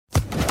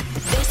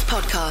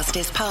podcast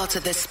is part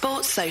of the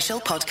Sports Social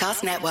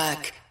Podcast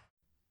Network.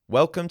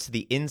 Welcome to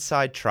the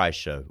Inside Tri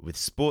Show with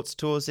Sports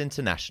Tours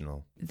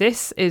International.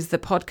 This is the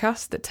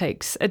podcast that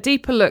takes a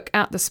deeper look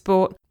at the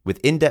sport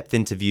with in-depth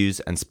interviews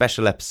and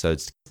special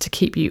episodes to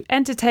keep you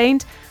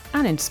entertained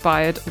and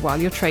inspired while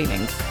you're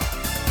training.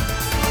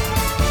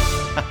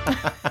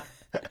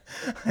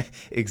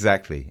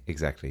 Exactly. A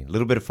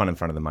little bit of fun in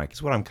front of the mic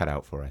is what I'm cut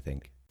out for, I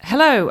think.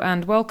 Hello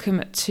and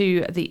welcome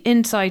to the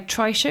Inside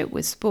Tri Show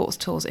with Sports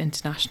Tours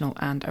International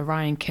and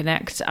Orion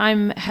Connect.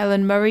 I'm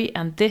Helen Murray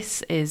and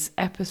this is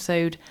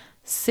episode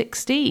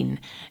 16.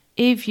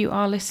 If you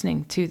are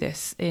listening to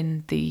this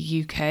in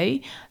the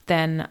UK,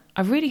 then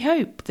I really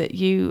hope that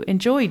you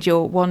enjoyed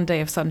your one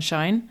day of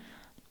sunshine.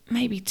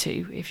 Maybe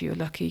two if you're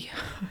lucky.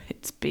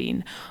 It's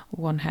been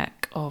one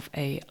heck of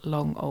a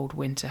long old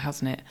winter,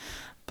 hasn't it?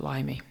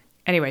 Blimey.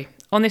 Anyway,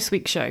 on this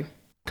week's show.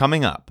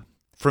 Coming up,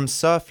 from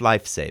surf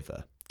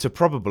lifesaver to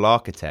probable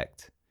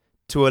architect,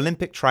 to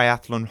Olympic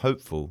triathlon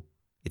hopeful,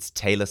 it's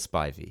Taylor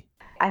Spivey.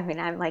 I mean,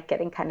 I'm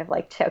getting kind of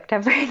choked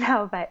up right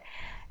now, but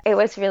it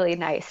was really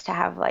nice to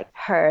have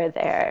her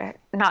there,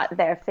 not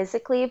there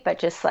physically, but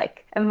just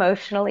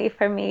emotionally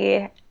for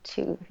me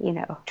to,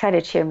 try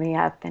to cheer me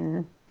up.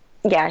 And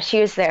yeah,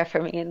 she was there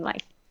for me in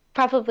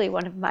probably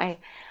one of my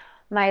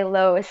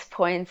lowest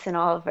points in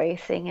all of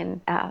racing. And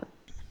yeah,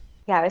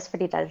 it was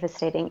pretty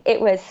devastating. It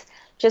was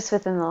just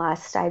within the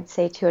last, I'd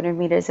say, 200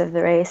 meters of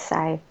the race.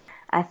 I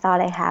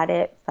thought I had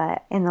it,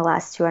 but in the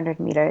last 200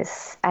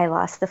 meters, I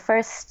lost the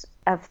first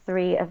of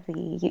three of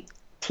the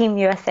Team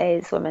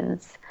USA's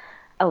women's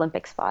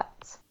Olympic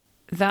spots.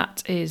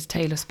 That is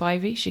Taylor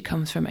Spivey. She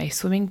comes from a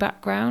swimming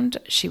background.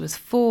 She was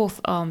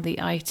fourth on the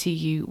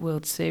ITU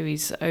World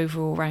Series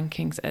overall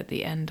rankings at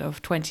the end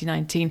of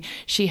 2019.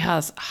 She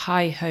has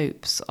high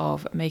hopes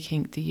of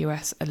making the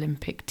US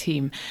Olympic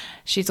team.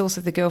 She's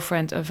also the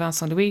girlfriend of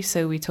Vincent Louis,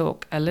 so we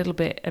talk a little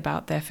bit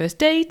about their first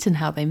date and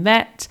how they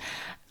met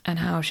and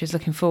how she's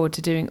looking forward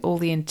to doing all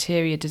the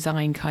interior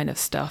design kind of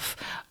stuff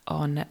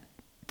on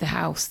the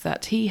house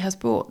that he has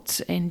bought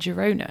in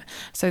Girona.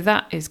 So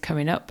that is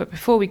coming up. But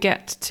before we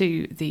get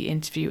to the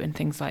interview and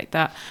things like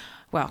that,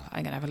 well,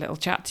 I'm going to have a little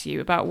chat to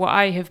you about what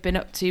I have been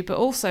up to, but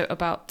also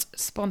about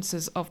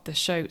sponsors of the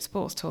show,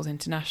 Sports Tours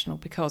International,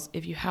 because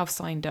if you have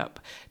signed up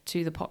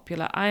to the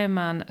popular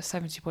Ironman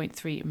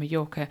 70.3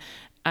 Mallorca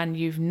and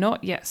you've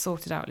not yet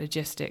sorted out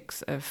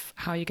logistics of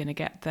how you're going to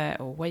get there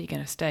or where you're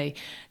going to stay,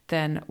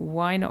 then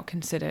why not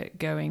consider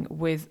going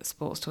with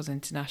Sports Tours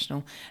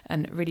International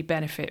and really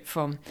benefit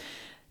from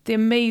the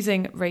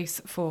amazing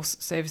race force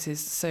services,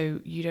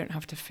 so you don't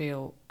have to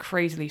feel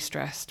crazily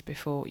stressed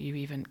before you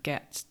even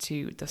get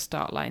to the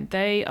start line.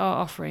 They are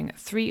offering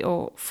 3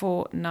 or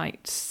 4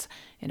 nights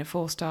in a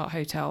 4-star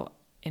hotel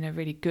in a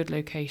really good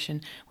location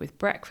with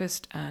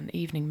breakfast and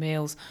evening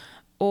meals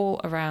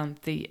all around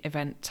the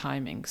event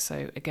timing.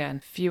 So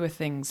again, fewer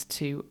things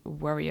to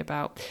worry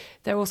about.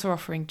 They're also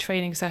offering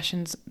training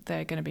sessions.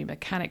 They're going to be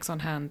mechanics on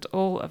hand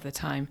all of the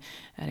time,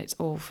 and it's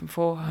all from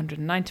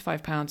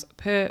 £495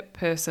 per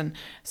person.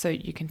 So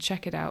you can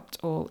check it out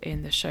all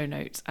in the show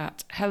notes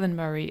at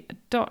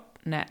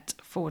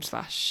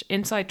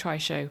helenmurray.net/inside tri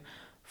show/Taylor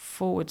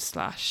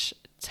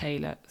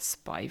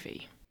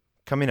Spivey.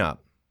 Coming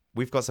up,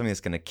 we've got something that's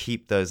going to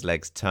keep those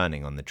legs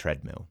turning on the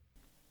treadmill.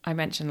 I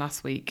mentioned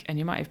last week, and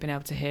you might have been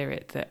able to hear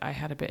it, that I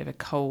had a bit of a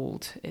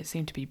cold. It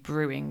seemed to be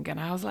brewing, and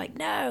I was like,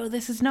 no,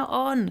 this is not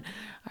on.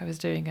 I was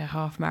doing a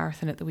half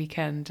marathon at the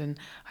weekend, and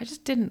I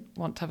just didn't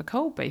want to have a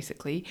cold,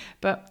 basically.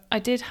 But I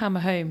did hammer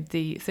home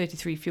the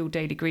 33 Fuel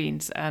Daily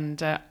Greens,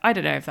 and I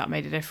don't know if that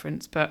made a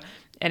difference. But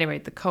anyway,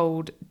 the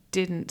cold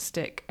didn't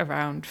stick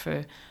around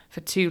for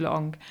too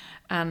long.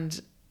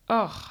 And,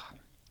 I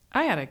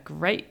had a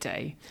great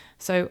day.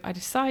 So I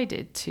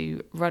decided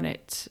to run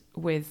it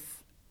with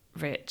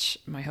Rich,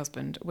 my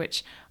husband,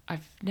 which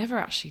I've never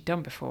actually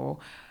done before.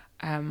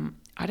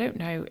 I don't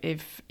know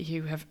if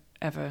you have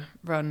ever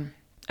run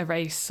a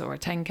race or a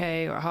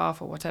 10k or a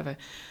half or whatever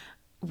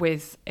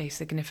with a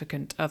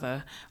significant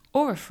other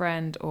or a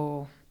friend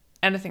or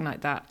anything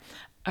like that.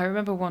 I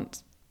remember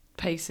once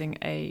pacing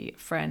a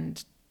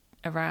friend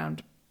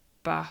around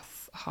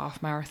Bath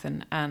half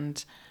marathon,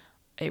 and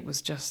it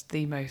was just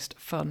the most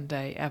fun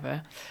day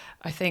ever.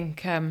 I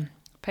think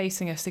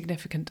pacing a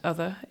significant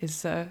other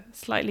is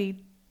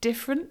slightly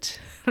different.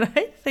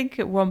 I think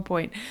at one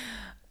point,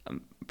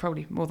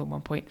 probably more than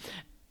one point,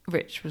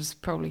 Rich was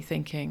probably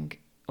thinking,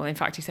 well, in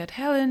fact, he said,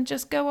 Helen,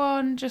 just go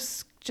on,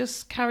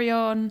 just carry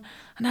on.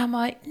 And I'm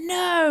like,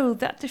 no,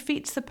 that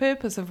defeats the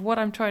purpose of what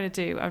I'm trying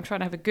to do. I'm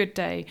trying to have a good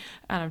day,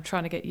 and I'm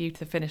trying to get you to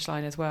the finish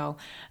line as well.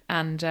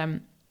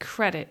 And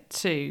credit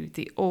to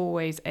the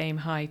Always Aim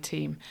High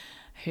team,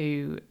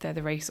 who they're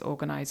the race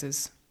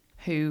organisers,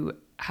 who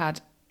had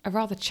a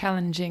rather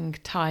challenging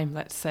time,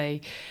 let's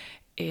say,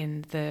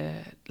 in the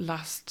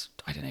last,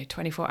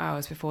 24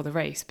 hours before the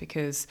race,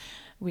 because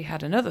we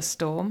had yet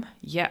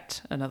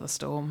another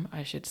storm,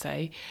 I should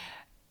say,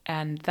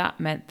 and that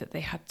meant that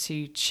they had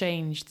to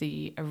change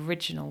the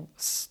original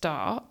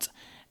start,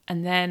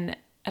 and then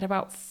at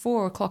about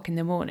 4 o'clock in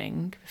the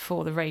morning,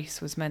 before the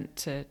race was meant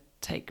to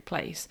take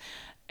place,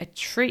 a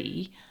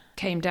tree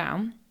came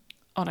down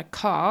on a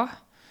car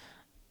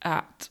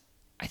at,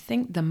 I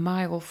think, the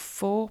mile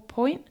 4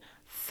 point.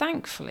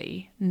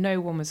 Thankfully, no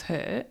one was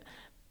hurt,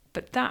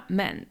 but that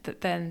meant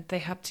that then they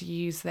had to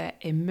use their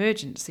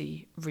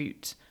emergency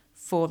route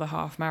for the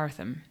half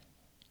marathon.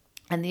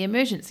 And the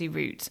emergency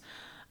route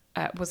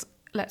was,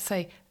 let's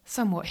say,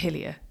 somewhat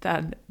hillier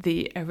than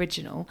the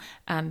original.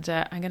 And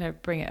I'm going to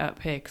bring it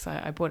up here because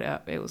I brought it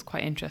up. It was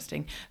quite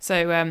interesting.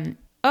 So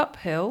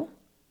uphill,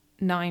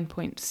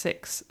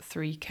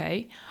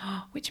 9.63k,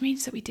 which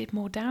means that we did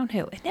more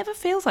downhill. It never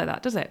feels like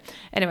that, does it?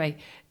 Anyway,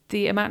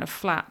 the amount of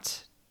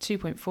flat,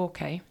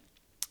 2.4k.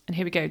 And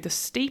here we go. The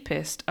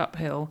steepest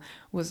uphill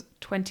was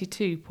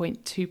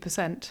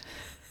 22.2%.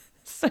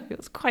 So it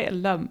was quite a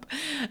lump.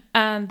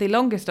 And the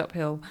longest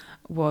uphill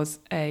was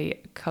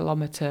 1.5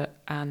 kilometres.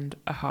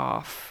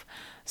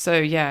 So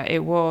yeah,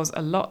 it was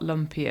a lot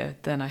lumpier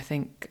than I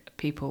think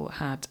people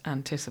had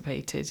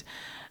anticipated.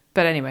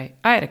 But anyway,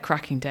 I had a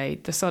cracking day.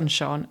 The sun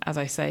shone, as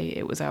I say.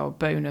 It was our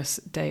bonus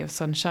day of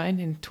sunshine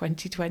in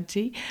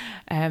 2020.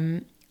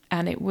 And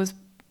it was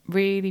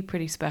really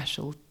pretty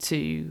special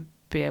to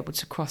be able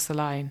to cross the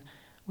line.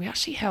 We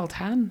actually held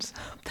hands.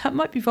 That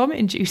might be vomit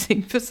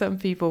inducing for some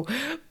people,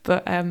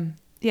 but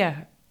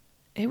yeah,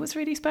 it was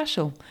really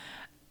special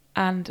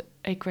and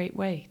a great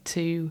way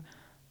to,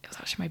 it was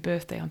actually my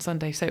birthday on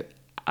Sunday, so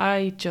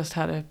I just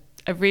had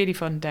a really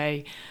fun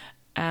day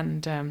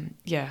and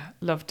yeah,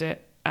 loved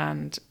it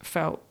and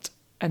felt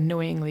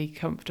annoyingly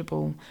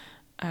comfortable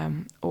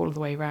all the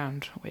way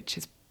around, which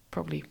is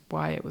probably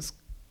why it was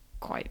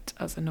quite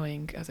as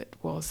annoying as it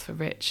was for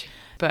Rich.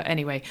 But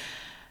anyway,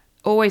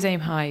 Always Aim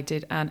High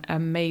did an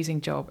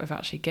amazing job of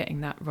actually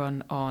getting that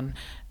run on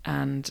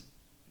and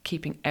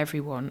keeping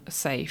everyone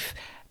safe.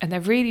 And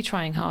they're really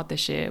trying hard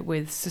this year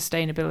with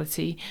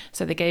sustainability.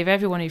 So they gave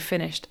everyone who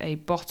finished a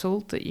bottle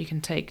that you can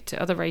take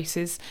to other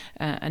races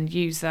and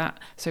use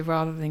that. So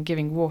rather than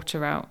giving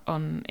water out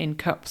in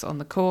cups on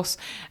the course.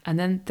 And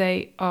then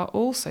they are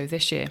also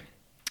this year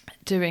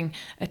doing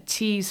a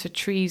Tees for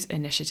Trees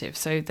initiative.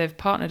 So they've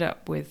partnered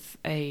up with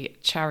a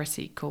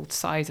charity called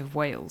Size of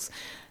Wales.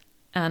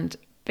 And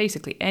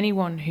basically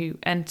anyone who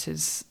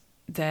enters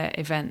their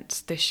events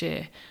this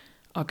year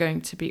are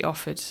going to be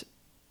offered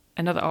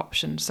another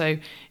option. So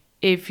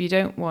if you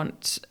don't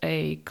want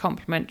a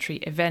complimentary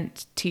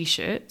event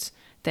t-shirt,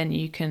 then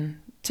you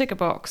can tick a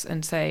box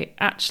and say,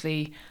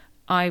 actually,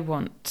 I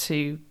want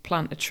to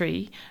plant a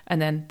tree, and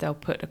then they'll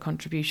put a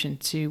contribution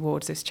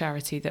towards this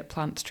charity that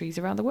plants trees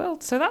around the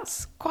world. So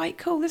that's quite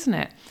cool, isn't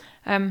it?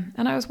 And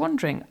I was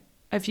wondering,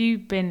 have you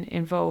been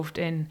involved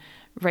in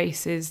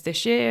races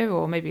this year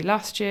or maybe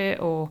last year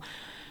or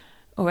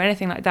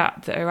anything like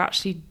that are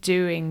actually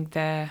doing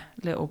their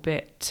little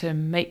bit to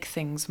make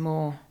things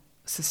more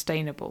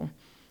sustainable?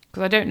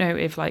 Because I don't know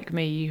if, like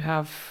me, you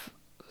have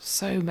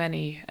so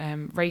many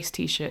race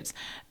t-shirts,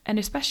 and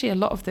especially a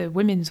lot of the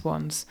women's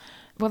ones.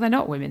 Well, they're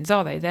not women's,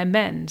 are they? They're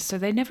men's, so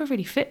they never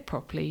really fit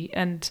properly,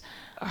 and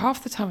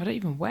half the time I don't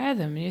even wear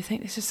them, and you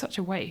think this is such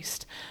a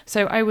waste.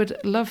 So I would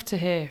love to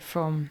hear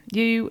from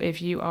you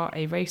if you are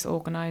a race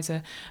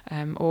organizer,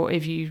 or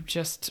if you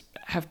just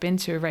have been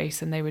to a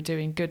race and they were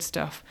doing good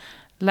stuff.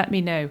 Let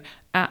me know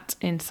at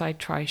Inside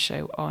Tri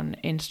Show on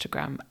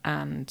Instagram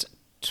and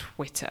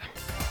Twitter.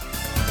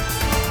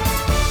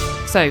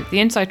 So the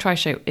Inside Tri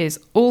Show is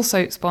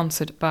also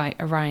sponsored by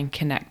Orion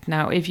Connect.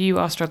 Now, if you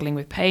are struggling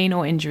with pain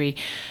or injury,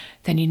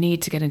 then you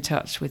need to get in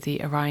touch with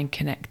the Orion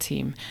Connect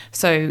team.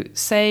 So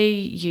say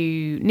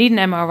you need an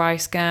MRI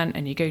scan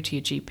and you go to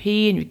your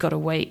GP and you've got to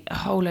wait a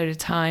whole load of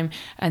time,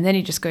 and then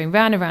you're just going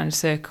round and round in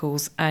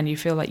circles and you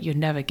feel like you're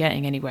never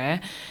getting anywhere,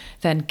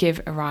 then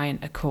give Orion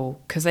a call,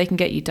 because they can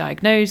get you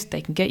diagnosed,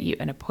 they can get you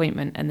an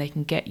appointment, and they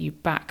can get you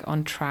back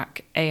on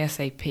track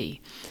ASAP.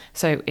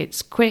 So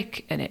it's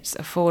quick and it's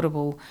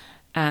affordable,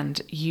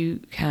 and you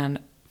can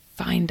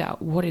find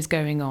out what is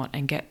going on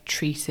and get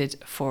treated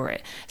for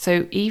it.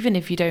 So even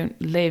if you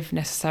don't live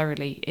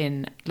necessarily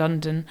in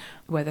London,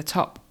 where the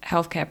top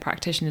healthcare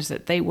practitioners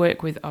that they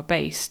work with are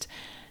based,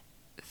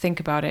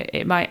 think about it.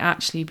 It might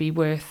actually be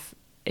worth,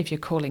 if you're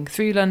calling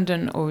through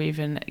London or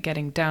even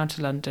getting down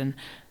to London,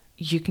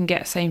 you can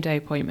get same day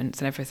appointments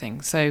and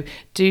everything. So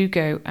do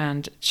go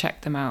and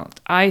check them out,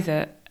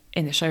 either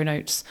in the show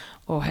notes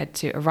or head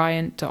to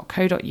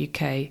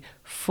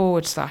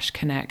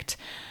orion.co.uk/connect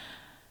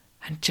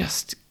and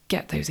just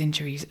get those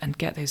injuries and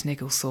get those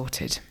niggles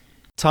sorted.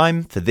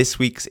 Time for this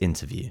week's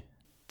interview.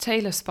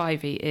 Taylor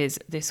Spivey is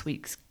this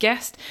week's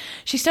guest.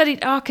 She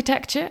studied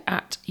architecture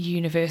at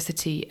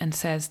university and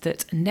says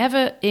that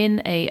never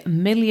in a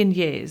million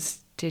years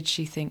did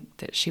she think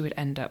that she would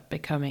end up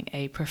becoming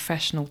a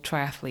professional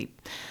triathlete.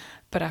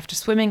 But after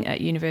swimming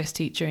at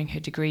university during her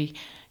degree,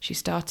 she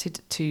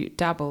started to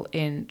dabble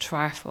in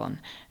triathlon,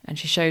 and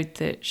she showed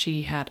that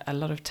she had a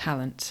lot of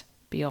talent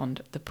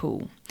beyond the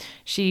pool.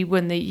 She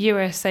won the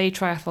USA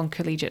Triathlon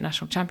Collegiate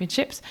National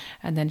Championships,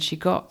 and then she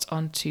got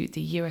onto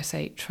the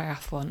USA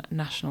Triathlon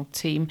National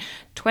Team.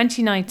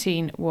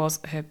 2019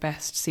 was her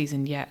best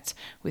season yet,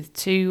 with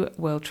 2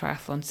 World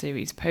Triathlon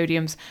Series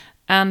podiums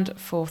and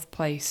 4th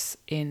place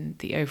in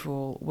the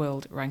overall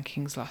world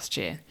rankings last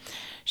year.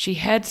 She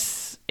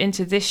heads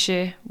into this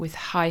year with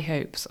high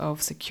hopes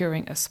of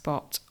securing a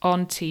spot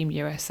on Team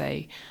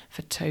USA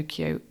for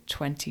Tokyo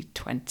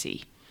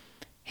 2020.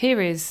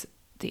 Here is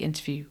the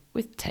interview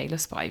with Taylor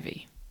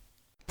Spivey.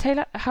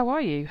 Taylor, how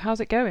are you? How's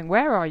it going?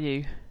 Where are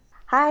you?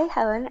 Hi,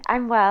 Helen.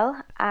 I'm well.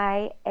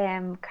 I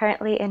am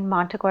currently in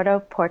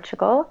Montegordo,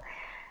 Portugal,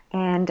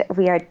 and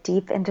we are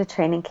deep into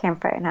training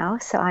camp right now,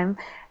 so I'm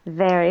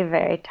very,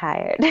 very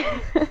tired.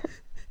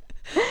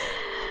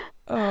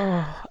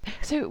 Oh,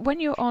 so when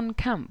you're on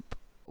camp,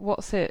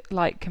 what's it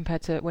like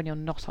compared to when you're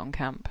not on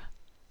camp?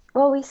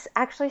 Well, we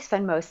actually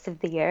spend most of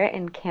the year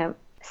in camp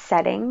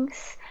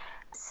settings.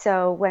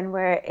 So when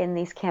we're in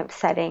these camp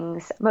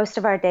settings, most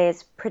of our day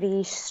is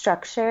pretty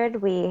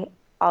structured. We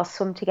all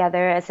swim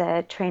together as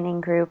a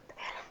training group,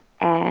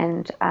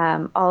 and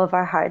all of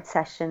our hard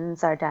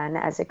sessions are done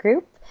as a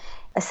group.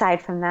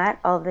 Aside from that,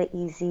 all the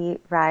easy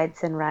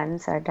rides and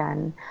runs are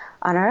done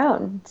on our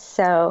own.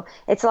 So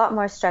it's a lot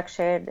more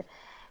structured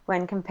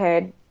when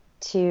compared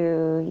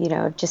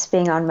to, just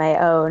being on my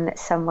own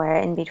somewhere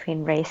in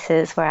between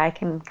races where I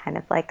can kind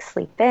of like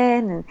sleep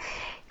in and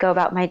go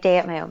about my day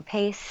at my own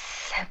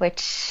pace,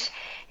 which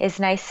is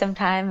nice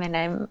sometime, and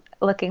I'm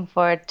looking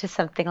forward to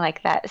something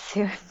like that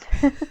soon.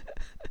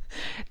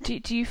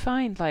 Do you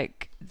find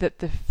like that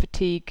the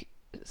fatigue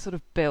sort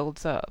of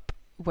builds up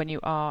when you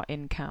are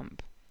in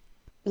camp?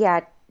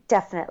 Yeah,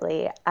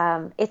 definitely.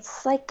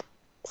 It's like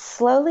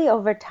slowly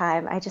over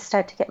time, I just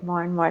start to get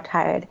more and more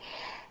tired.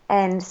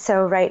 And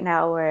so right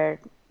now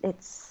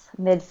it's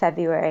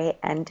mid-February,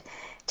 and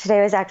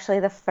today was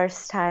actually the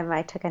first time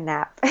I took a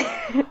nap.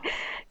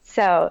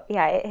 So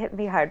yeah, it hit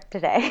me hard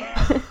today.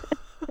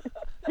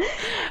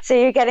 So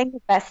you're getting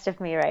the best of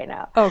me right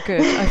now. Oh,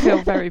 good. I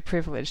feel very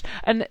privileged.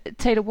 And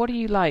Taylor, what are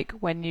you like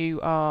when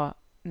you are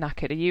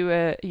knackered?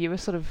 Are you a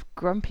sort of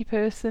grumpy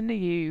person? Are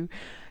you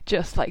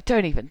just like,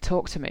 don't even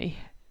talk to me?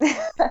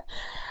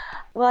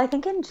 Well, I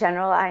think in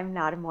general, I'm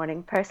not a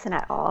morning person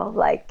at all.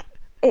 Like,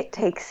 it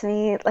takes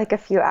me like a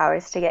few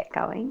hours to get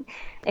going,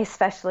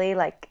 especially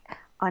like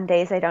on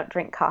days I don't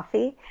drink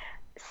coffee.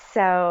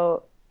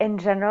 So in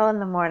general, in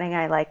the morning,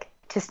 I like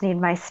just need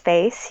my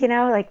space,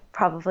 like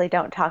probably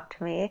don't talk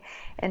to me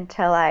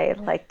until I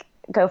like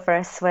go for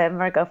a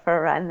swim or go for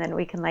a run, then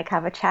we can like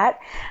have a chat.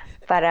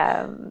 But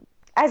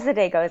as the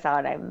day goes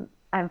on,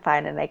 I'm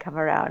fine, and they come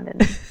around,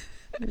 and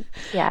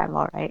yeah, I'm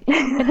all right.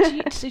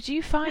 And do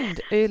you find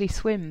early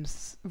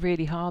swims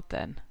really hard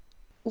then?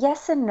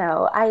 Yes and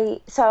no.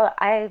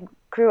 I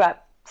grew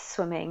up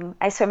swimming.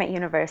 I swim at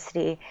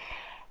university,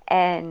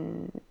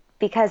 and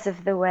because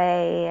of the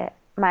way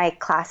my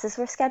classes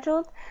were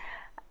scheduled,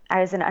 I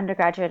was an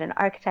undergraduate in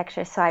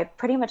architecture, so I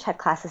pretty much had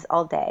classes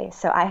all day.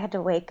 So I had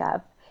to wake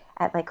up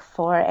at like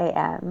 4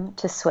 a.m.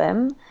 to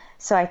swim,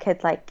 so I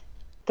could like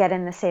get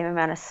in the same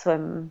amount of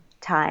swim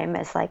time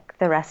as like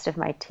the rest of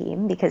my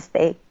team, because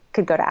they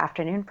could go to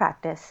afternoon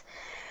practice.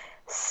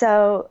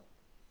 So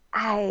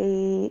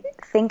I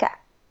think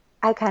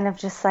I kind of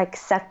just like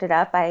sucked it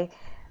up. I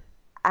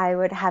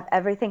would have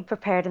everything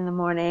prepared in the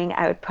morning.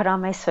 I would put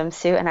on my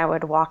swimsuit and I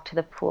would walk to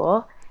the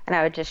pool, and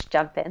I would just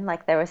jump in.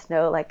 Like there was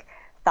no like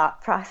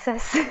thought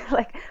process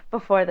like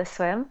before the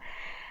swim.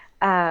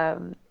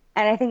 And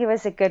I think it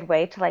was a good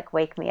way to like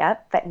wake me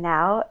up. But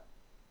now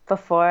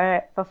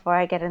before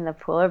I get in the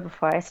pool or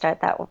before I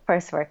start that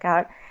first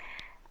workout,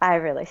 I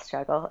really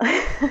struggle.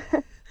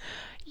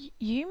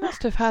 You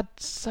must have had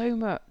so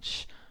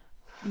much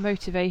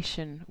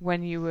motivation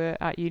when you were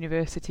at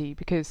university,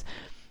 because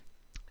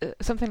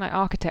something like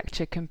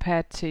architecture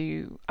compared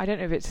to, I don't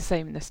know if it's the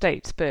same in the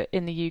States, but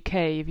in the UK,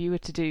 if you were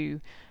to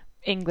do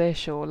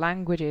English or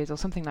languages or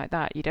something like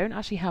that, you don't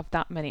actually have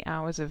that many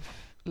hours of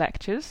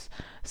lectures.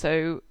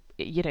 So,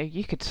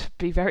 you could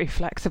be very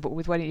flexible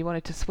with when you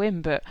wanted to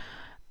swim, but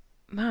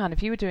man,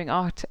 if you were doing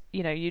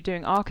you're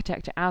doing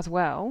architecture as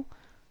well,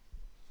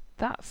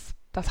 that's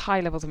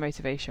high levels of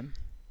motivation.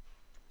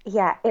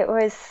 Yeah, it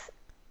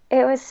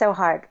was so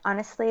hard.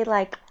 Honestly,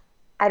 like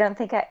I don't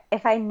think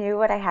if I knew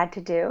what I had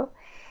to do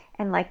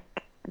and like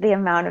the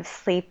amount of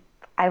sleep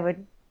I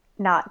would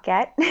not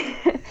get,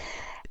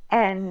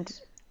 and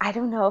I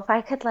don't know if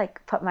I could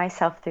like put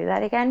myself through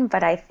that again,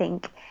 but I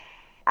think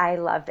I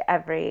loved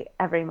every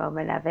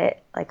moment of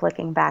it, like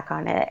looking back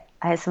on it,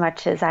 as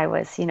much as I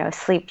was,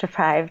 sleep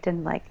deprived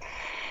and like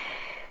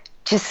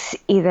just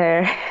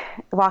either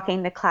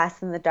walking to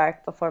class in the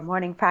dark before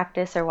morning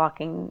practice or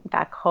walking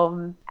back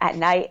home at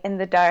night in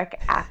the dark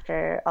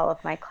after all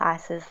of my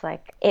classes.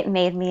 Like it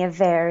made me a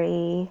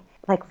very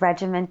like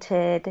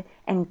regimented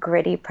and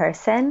gritty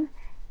person.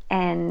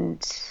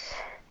 And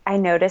I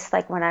noticed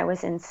like when I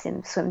was in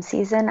swim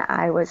season,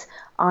 I was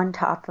on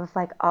top of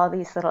like all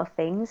these little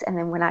things. And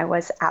then when I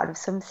was out of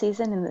swim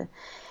season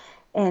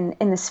in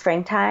the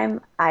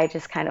springtime, I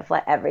just kind of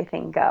let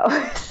everything go.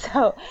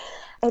 So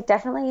it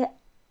definitely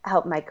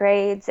helped my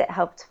grades. It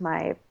helped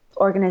my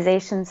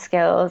organization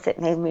skills. It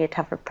made me a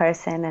tougher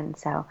person. And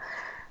so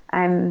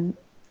I'm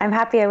I'm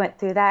happy I went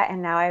through that.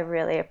 And now I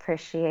really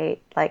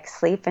appreciate like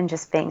sleep and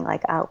just being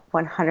like a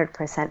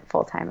 100%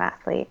 full-time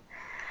athlete.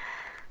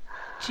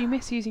 Do you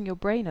miss using your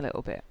brain a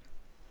little bit?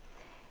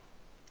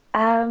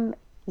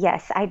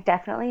 Yes, I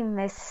definitely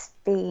miss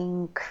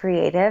being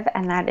creative,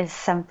 and that is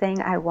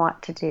something I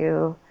want to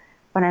do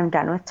when I'm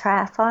done with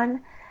triathlon.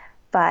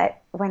 But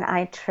when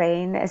I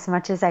train as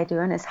much as I do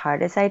and as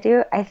hard as I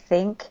do, I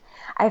think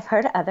I've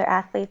heard other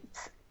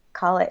athletes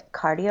call it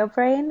cardio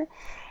brain,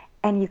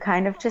 and you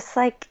kind of just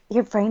like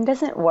your brain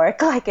doesn't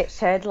work like it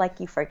should. Like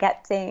you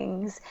forget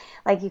things,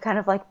 like you kind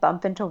of like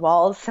bump into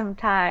walls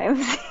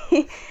sometimes.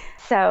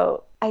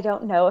 So I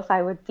don't know if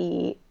I would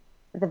be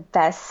the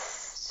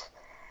best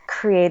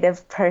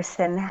creative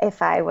person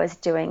if I was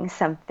doing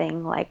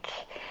something like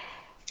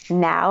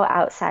now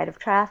outside of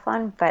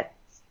triathlon, but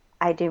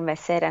I do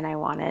miss it and I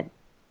want to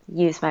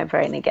use my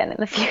brain again in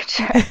the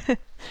future.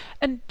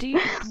 And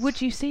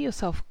would you see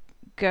yourself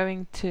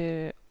going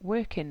to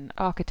work in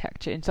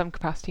architecture in some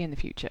capacity in the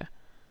future?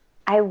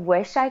 I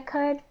wish I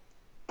could,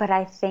 but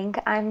I think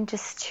I'm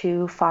just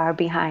too far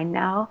behind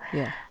now.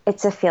 Yeah.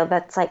 It's a field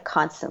that's like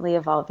constantly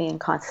evolving and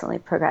constantly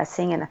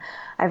progressing, and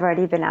I've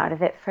already been out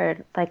of it for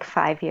like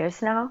 5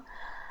 years now.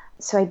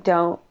 So I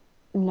don't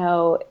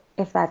know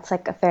if that's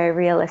like a very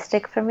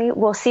realistic for me.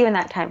 We'll see when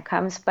that time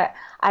comes, but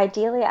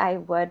ideally I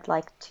would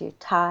like to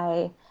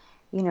tie,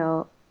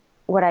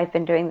 what I've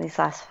been doing these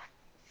last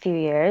few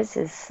years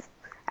is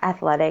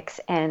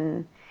athletics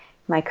and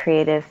my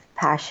creative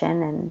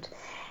passion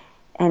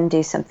and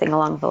do something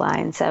along the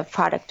lines of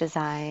product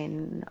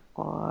design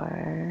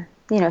or,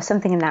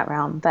 something in that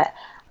realm. But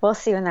we'll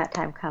see when that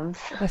time comes.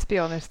 Let's be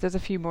honest, there's a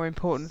few more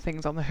important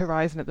things on the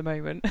horizon at the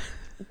moment.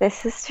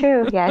 This is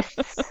true. Yes.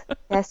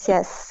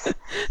 Yes.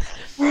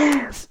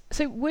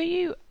 So were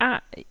you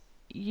at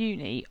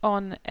uni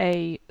on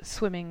a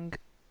swimming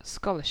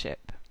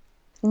scholarship?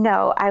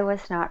 No, I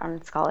was not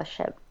on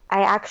scholarship.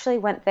 I actually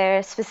went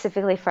there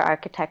specifically for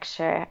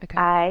architecture.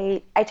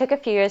 Okay. I took a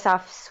few years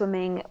off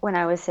swimming when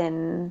I was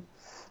in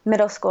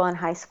middle school and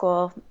high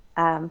school.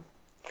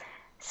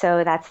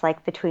 So that's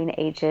like between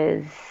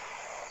ages,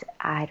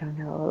 I don't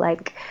know,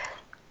 like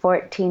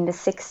 14 to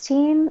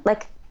 16,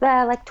 like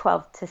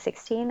 12 to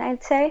 16,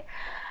 I'd say.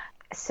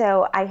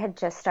 So I had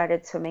just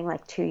started swimming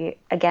like 2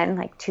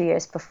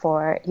 years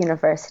before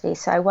university.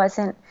 So I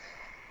wasn't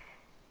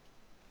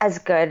as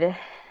good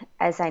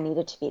as I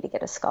needed to be to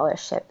get a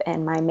scholarship.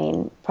 And my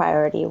main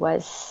priority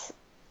was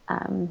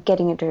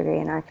getting a degree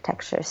in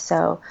architecture.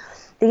 So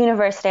the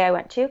university I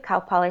went to, Cal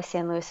Poly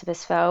San Luis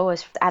Obispo,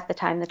 was at the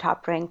time the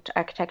top ranked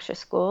architecture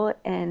school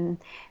in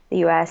the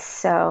US.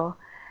 So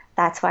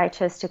that's why I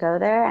chose to go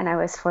there. And I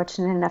was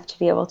fortunate enough to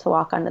be able to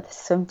walk onto the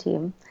swim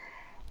team.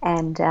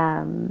 And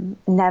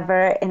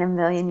never in a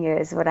million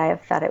years would I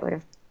have thought it would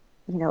have,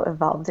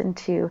 evolved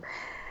into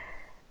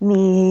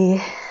me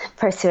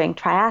pursuing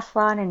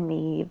triathlon and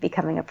me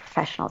becoming a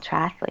professional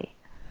triathlete.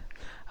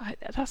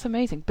 That's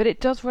amazing. But it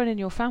does run in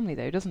your family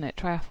though, doesn't it,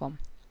 triathlon?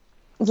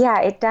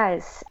 Yeah, it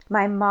does.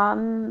 My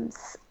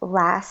mom's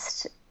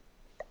last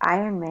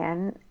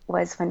Ironman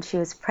was when she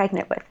was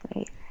pregnant with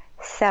me.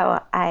 So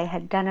I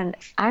had done an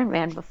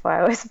Ironman before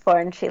I was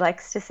born, she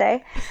likes to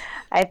say.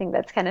 I think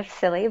that's kind of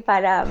silly.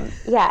 But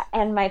yeah,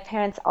 and my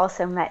parents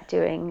also met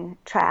doing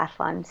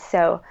triathlon.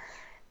 So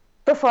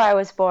before I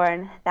was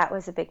born, that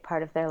was a big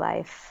part of their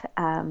life.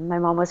 My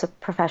mom was a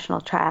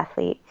professional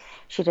triathlete.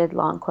 She did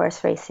long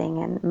course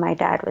racing, and my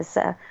dad was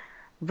a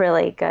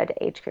really good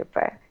age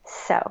grouper.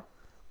 So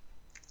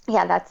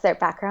yeah, that's their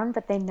background,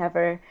 but they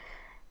never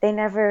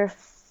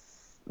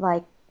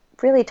like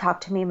really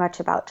talked to me much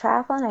about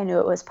triathlon. I knew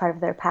it was part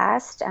of their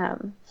past,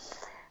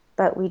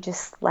 but we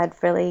just led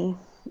really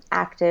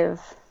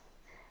active,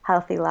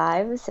 healthy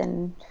lives,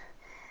 and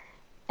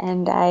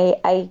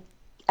I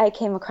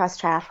came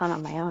across triathlon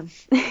on my own.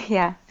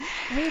 Yeah.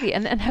 Really?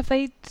 And have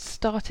they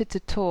started to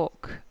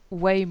talk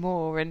way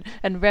more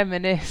and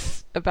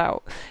reminisce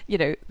about,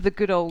 the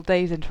good old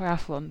days in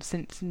triathlon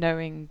since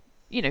knowing,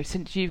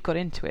 since you've got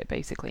into it,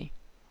 basically?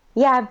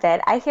 Yeah, a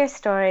bit. I hear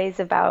stories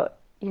about,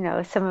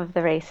 some of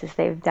the races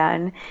they've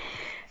done.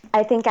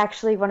 I think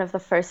actually one of the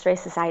first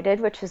races I did,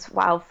 which was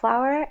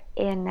Wildflower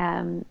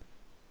in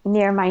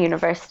near my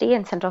university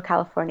in Central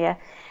California,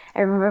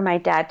 I remember my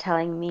dad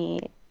telling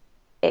me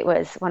it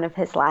was one of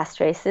his last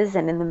races,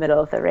 and in the middle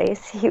of the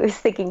race, he was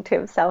thinking to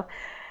himself,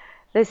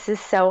 "This is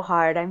so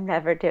hard. I'm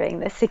never doing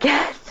this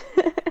again."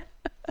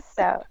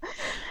 So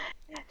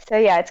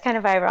yeah, it's kind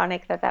of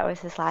ironic that that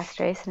was his last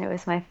race and it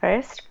was my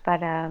first.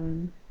 But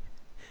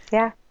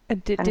yeah.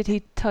 And did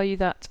he tell you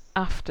that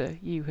after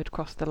you had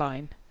crossed the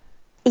line?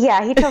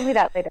 Yeah, he told me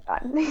that later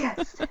on.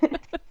 Yes.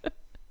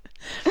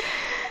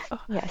 Oh.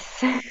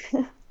 Yes.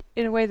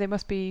 In a way, they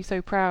must be so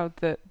proud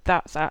that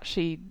that's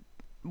actually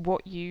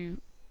what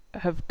you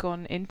have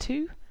gone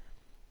into.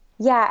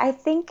 Yeah, I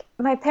think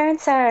my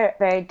parents are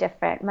very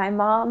different. My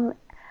mom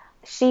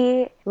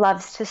She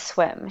loves to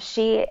swim.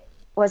 She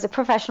was a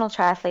professional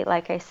triathlete,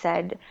 like I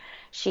said.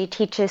 She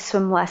teaches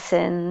swim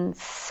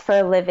lessons for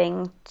a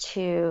living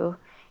to,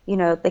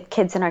 the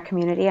kids in our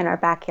community in our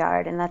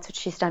backyard. And that's what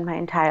she's done my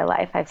entire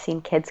life. I've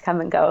seen kids come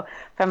and go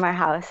from our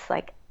house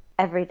like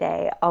every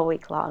day, all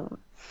week long,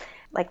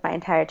 like my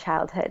entire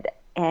childhood.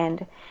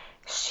 And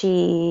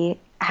she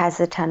has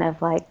a ton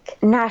of like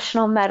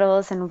national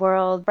medals and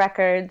world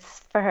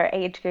records for her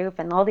age group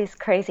and all these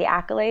crazy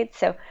accolades.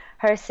 So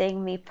her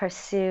seeing me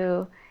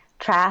pursue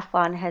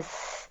triathlon has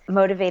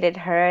motivated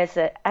her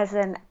as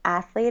an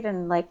athlete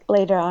and like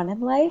later on in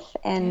life.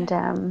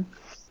 And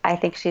I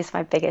think she's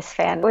my biggest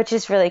fan, which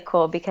is really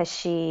cool because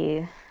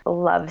she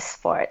loves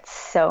sports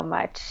so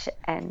much.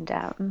 And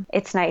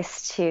it's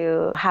nice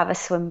to have a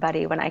swim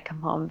buddy when I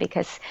come home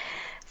because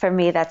for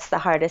me, that's the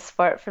hardest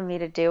sport for me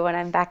to do when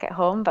I'm back at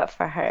home. But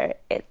for her,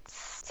 it's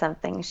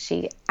something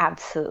she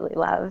absolutely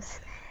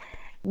loves.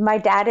 My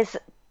dad is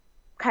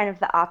kind of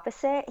the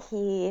opposite.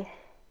 He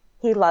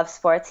loves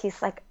sports. He's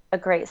like a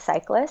great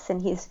cyclist,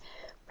 and he's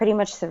pretty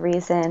much the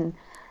reason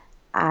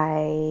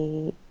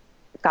I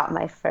got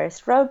my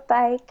first road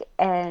bike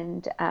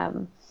and,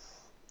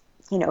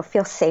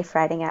 feel safe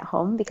riding at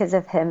home because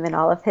of him and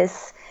all of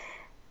his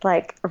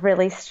like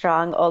really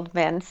strong old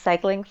man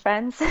cycling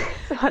friends, is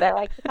what I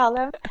like to call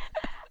them.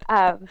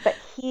 But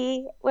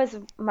he was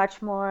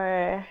much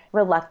more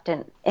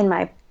reluctant in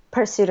my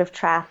pursuit of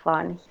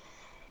triathlon.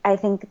 I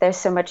think there's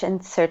so much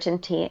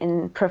uncertainty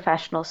in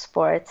professional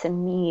sports,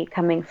 and me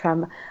coming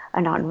from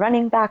a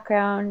non-running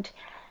background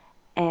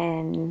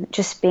and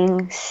just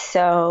being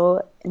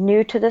so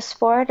new to the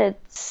sport.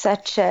 It's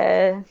such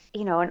an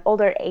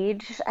older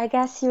age, I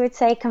guess you would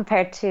say,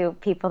 compared to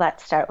people that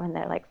start when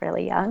they're like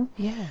really young.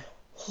 Yeah.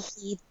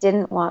 He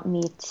didn't want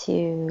me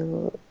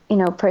to,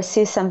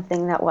 pursue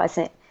something that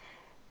wasn't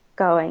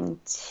going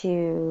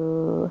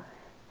to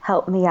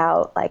help me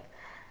out, like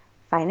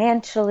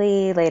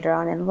financially later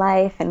on in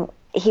life. And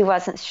he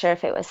wasn't sure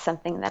if it was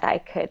something that I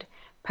could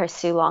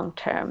pursue long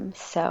term.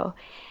 So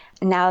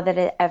now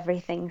that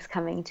everything's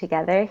coming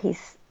together,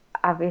 he's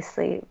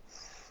obviously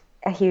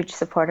a huge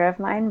supporter of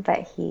mine,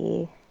 but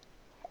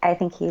I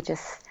think he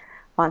just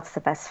wants the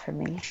best for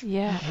me.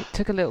 Yeah, it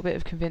took a little bit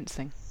of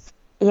convincing.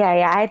 Yeah,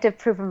 I had to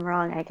prove him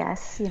wrong, I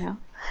guess,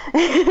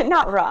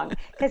 Not wrong,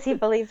 because he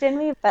believed in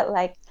me, but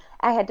like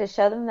I had to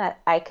show them that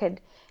I could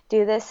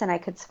do this and I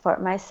could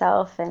support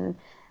myself and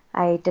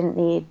I didn't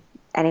need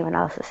anyone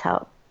else's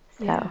help.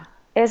 So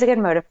It was a good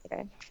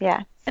motivator.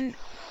 Yeah. And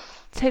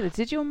Taylor,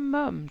 did your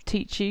mum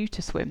teach you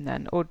to swim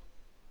then, or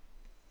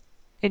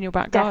in your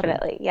back garden?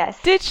 Definitely,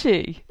 yes. Did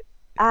she?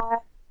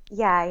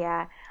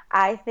 Yeah.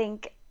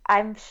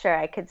 I'm sure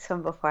I could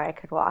swim before I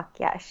could walk.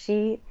 Yeah,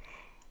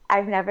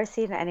 I've never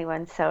seen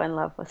anyone so in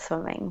love with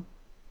swimming.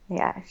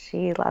 Yeah,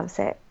 she loves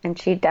it. And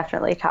she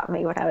definitely taught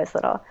me when I was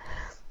little.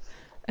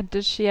 And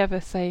does she ever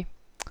say,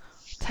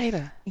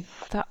 Taylor,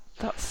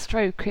 that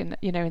stroke in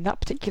that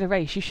particular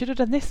race, you should have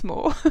done this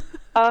more?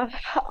 Oh,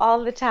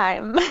 all the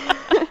time.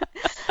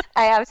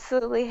 I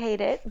absolutely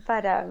hate it,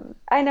 but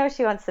I know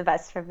she wants the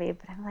best for me,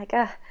 but I'm like,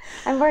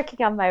 I'm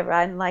working on my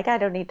run. Like, I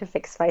don't need to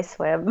fix my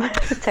swim.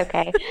 It's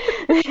okay.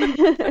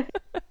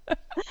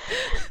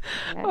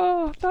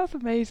 Oh, that's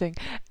amazing.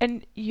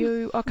 And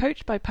you are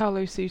coached by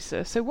Paulo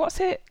Sousa. So what's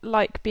it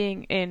like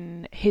being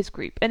in his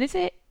group? And is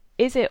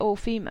it all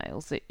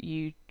females that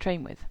you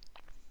train with?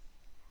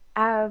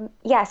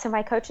 Yeah, so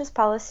my coach is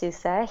Paulo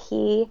Sousa.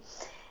 He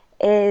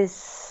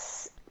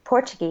is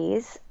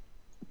Portuguese,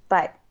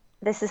 but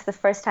this is the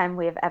first time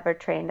we have ever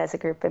trained as a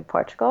group in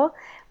Portugal,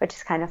 which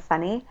is kind of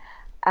funny.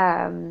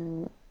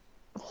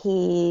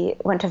 He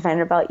went to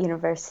Vanderbilt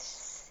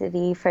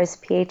University for his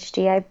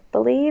PhD, I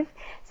believe,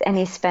 and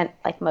he spent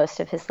like most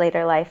of his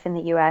later life in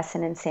the US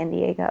and in San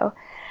Diego.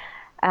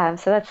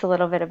 So that's a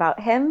little bit about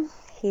him.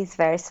 He's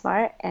very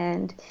smart,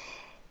 and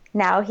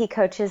now he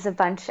coaches a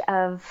bunch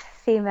of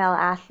female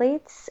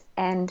athletes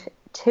and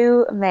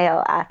 2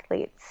 male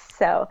athletes.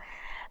 So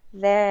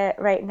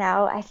right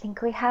now, I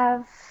think we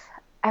have,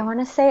 I want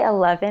to say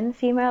 11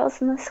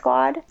 females in the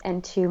squad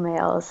and 2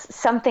 males,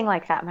 something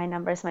like that. My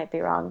numbers might be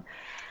wrong.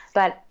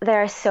 But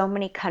there are so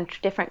many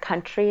different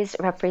countries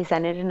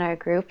represented in our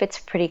group. It's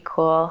pretty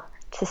cool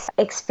to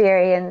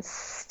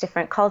experience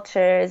different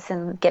cultures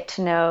and get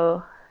to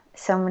know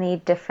so many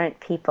different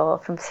people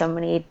from so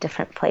many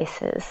different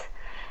places.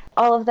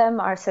 All of them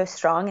are so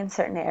strong in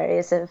certain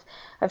areas of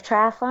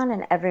triathlon,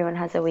 and everyone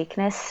has a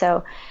weakness.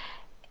 So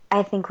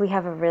I think we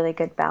have a really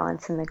good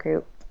balance in the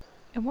group.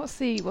 And what's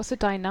the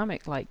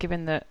dynamic like,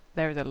 given that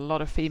there are a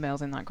lot of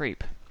females in that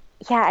group?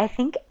 Yeah, I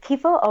think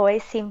people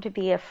always seem to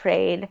be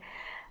afraid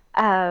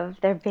of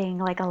there being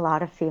like a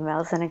lot of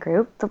females in a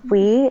group, but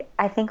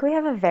I think we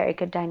have a very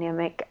good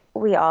dynamic.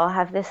 We all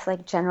have this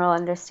like general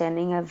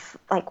understanding of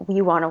like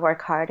we want to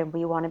work hard and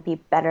we want to be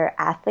better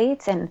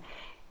athletes, and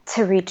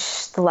to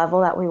reach the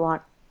level that we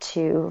want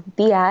to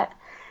be at,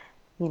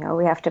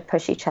 we have to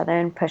push each other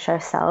and push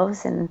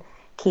ourselves in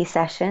key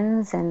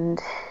sessions, and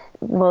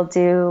we'll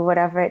do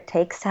whatever it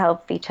takes to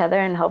help each other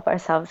and help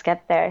ourselves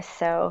get there.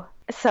 So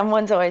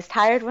someone's always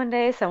tired one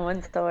day,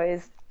 someone's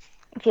always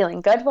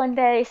feeling good one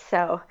day.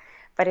 So,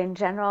 but in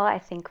general, I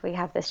think we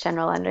have this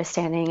general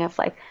understanding of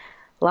like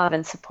love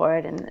and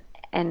support,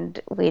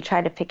 and we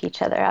try to pick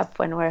each other up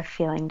when we're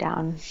feeling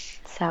down.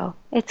 So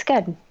it's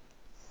good.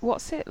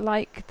 What's it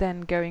like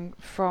then going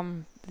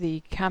from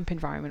the camp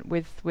environment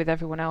with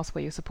everyone else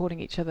where you're supporting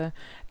each other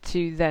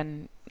to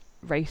then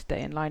race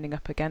day and lining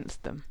up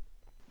against them?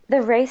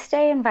 The race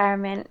day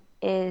environment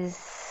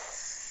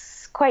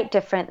is quite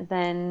different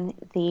than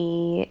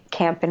the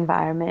camp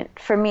environment.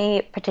 For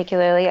me,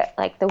 particularly,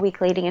 like the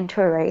week leading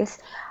into a race,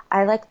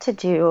 I like to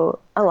do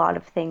a lot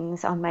of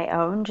things on my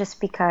own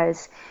just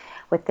because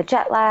with the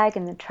jet lag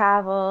and the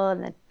travel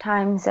and the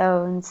time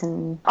zones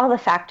and all the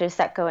factors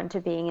that go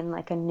into being in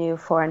like a new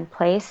foreign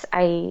place,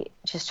 I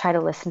just try to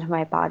listen to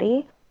my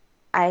body.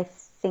 I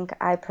think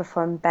I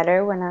perform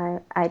better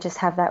when I just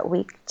have that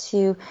week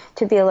to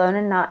be alone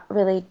and not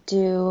really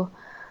do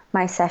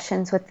my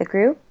sessions with the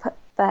group.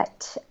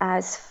 But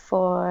as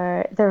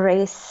for the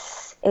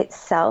race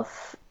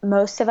itself,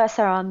 most of us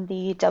are on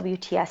the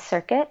WTS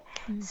circuit.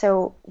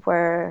 So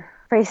we're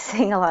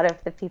racing a lot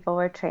of the people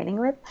we're training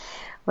with,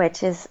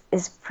 which is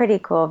pretty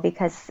cool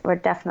because we're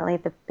definitely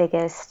the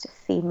biggest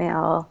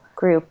female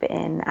group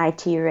in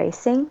ITU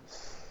racing.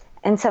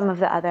 And some of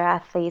the other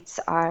athletes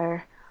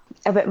are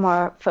a bit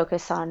more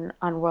focused on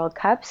World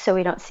Cups, so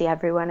we don't see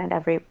everyone at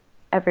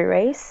every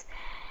race.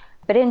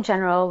 But in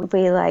general,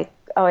 we like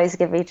always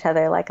give each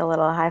other like a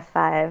little high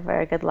five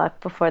or good luck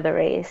before the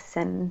race.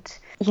 And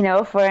you know,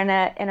 if we're in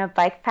a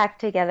bike pack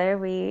together,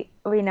 we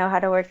know how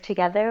to work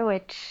together,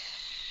 which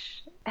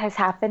has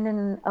happened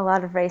in a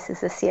lot of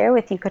races this year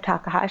with Yuko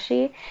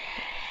Takahashi.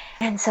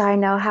 And so I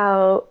know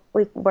how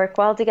we work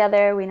well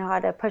together. We know how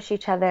to push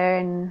each other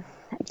and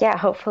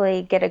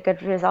hopefully get a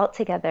good result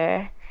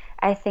together.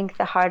 I think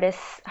the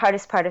hardest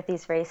part of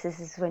these races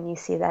is when you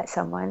see that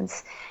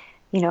someone's,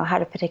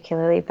 had a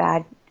particularly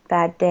bad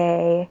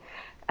day,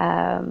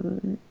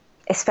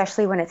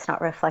 especially when it's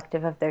not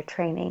reflective of their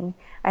training.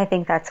 I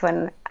think that's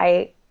when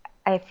I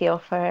feel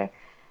for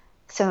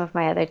some of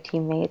my other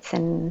teammates,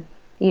 and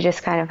you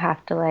just kind of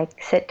have to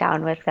like sit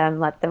down with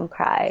them, let them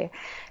cry,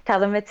 tell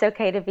them it's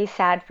okay to be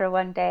sad for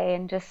one day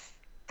and just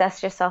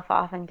dust yourself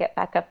off and get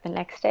back up the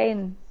next day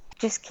and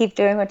just keep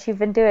doing what you've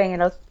been doing.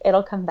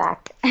 It'll come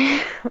back.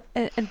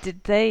 And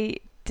did they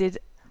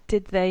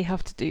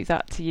have to do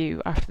that to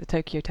you after the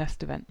Tokyo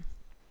Test event?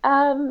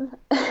 That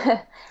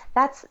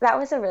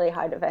was a really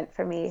hard event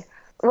for me.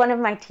 One of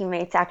my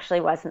teammates actually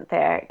wasn't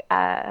there.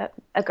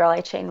 A girl I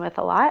train with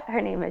a lot.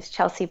 Her name is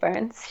Chelsea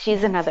Burns.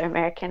 She's another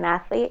American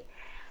athlete.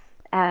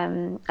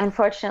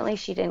 Unfortunately,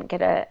 she didn't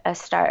get a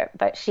start,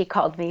 but she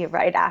called me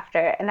right after,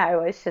 and I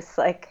was just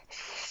like,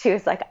 she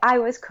was like, I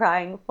was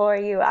crying for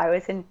you. I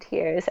was in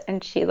tears,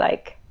 and she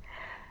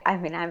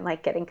I'm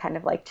like getting kind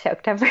of like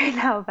choked up right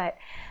now, but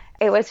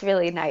it was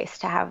really nice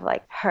to have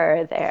like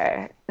her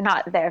there,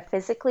 not there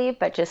physically,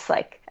 but just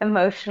like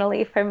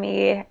emotionally for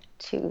me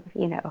to,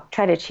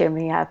 try to cheer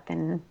me up.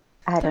 And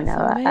I don't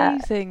know.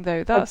 That's amazing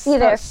though. That's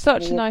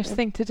such a nice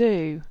thing to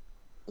do.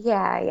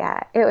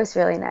 Yeah. It was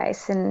really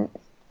nice. And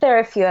there are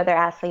a few other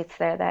athletes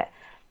there that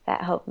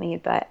helped me,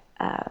 but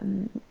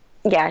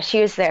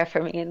she was there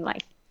for me in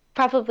like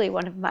probably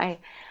one of my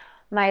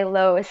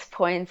lowest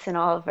points in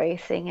all of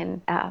racing.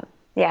 And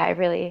I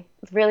really,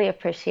 really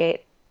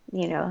appreciate,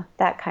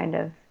 that kind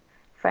of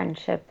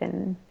friendship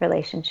and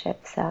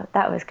relationship. So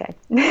that was good.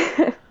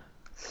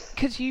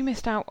 Because you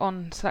missed out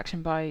on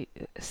selection by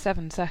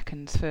 7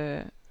 seconds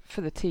for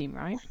the team,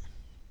 right?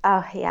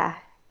 Oh, yeah.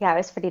 Yeah, it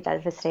was pretty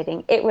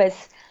devastating. It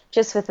was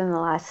just within the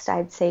last,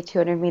 I'd say,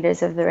 200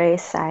 meters of the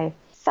race. I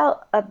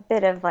felt a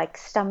bit of like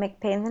stomach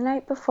pain the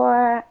night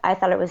before. I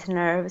thought it was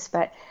nerves,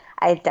 but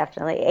I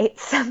definitely ate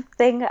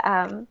something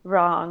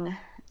wrong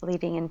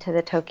leading into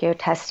the Tokyo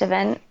Test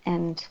event.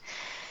 And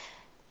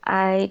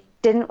I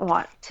didn't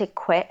want to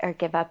quit or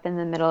give up in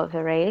the middle of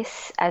the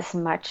race as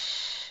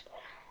much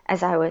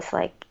as I was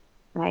like,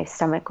 my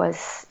stomach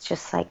was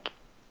just like,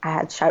 I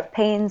had sharp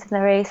pains in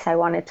the race. I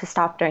wanted to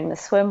stop during the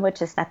swim,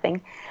 which is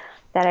nothing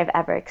that I've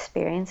ever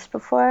experienced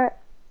before.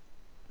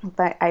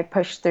 But I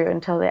pushed through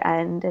until the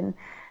end, and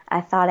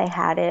I thought I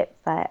had it.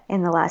 But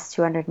in the last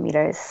 200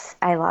 meters,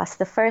 I lost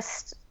the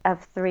first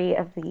of 3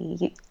 of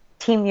the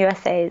Team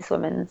USA's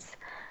women's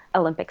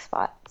Olympic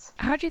spots.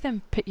 How do you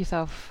then pick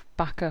yourself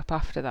back up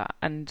after that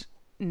and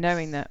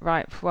knowing that,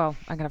 right, well,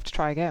 I'm going to have to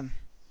try again?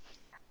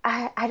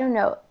 I don't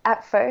know.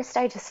 At first,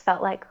 I just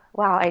felt like,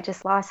 wow, I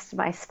just lost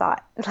my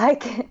spot.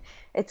 Like,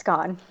 it's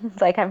gone. It's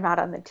like I'm not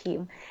on the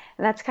team.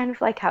 And that's kind of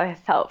like how I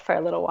felt for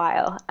a little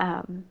while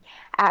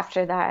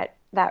after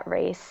that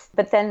race.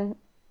 But then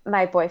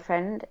my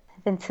boyfriend,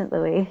 Vincent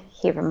Louis,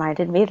 he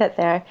reminded me that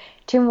there are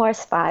 2 more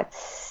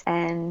spots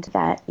and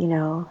that,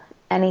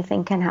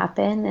 anything can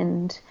happen.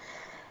 And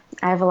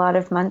I have a lot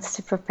of months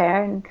to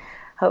prepare and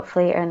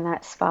hopefully earn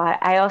that spot.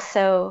 I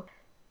also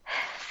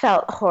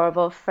felt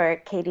horrible for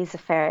Katie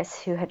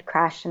Zaferis, who had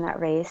crashed in that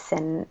race,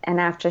 and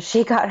after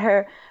she got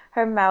her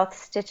her mouth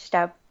stitched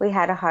up. We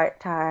had a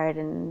heart-to-heart,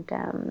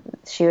 and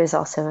she was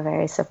also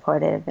very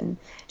supportive, and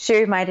she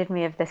reminded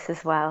me of this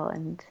as well,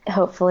 and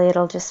hopefully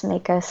it'll just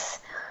make us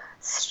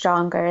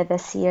stronger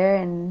this year,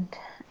 and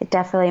it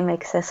definitely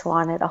makes us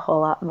want it a whole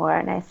lot more,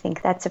 and I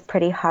think that's a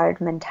pretty hard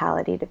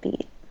mentality to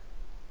beat.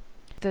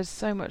 There's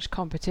so much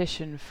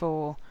competition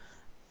for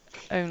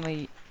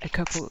only a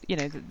couple,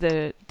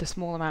 the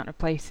small amount of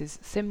places,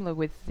 similar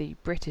with the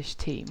British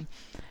team.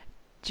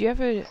 Do you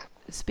ever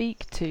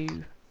speak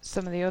to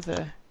some of the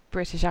other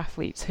British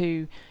athletes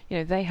who,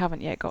 they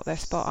haven't yet got their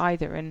spot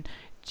either, and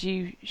do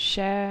you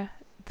share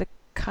the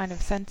kind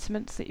of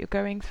sentiments that you're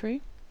going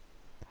through?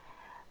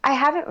 I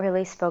haven't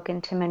really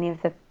spoken to many of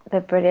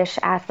the British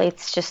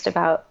athletes just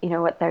about,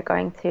 what they're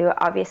going through.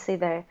 Obviously,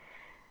 they're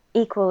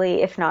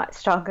equally, if not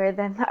stronger,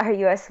 than our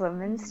U.S.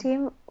 women's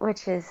team,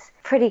 which is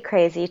pretty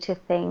crazy to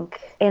think.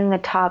 In the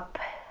top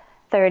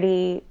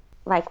 30,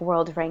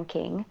 world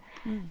ranking,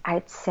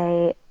 I'd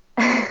say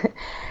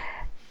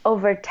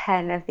over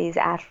 10 of these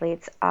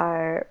athletes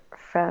are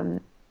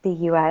from the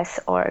U.S.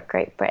 or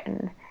Great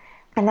Britain.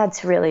 And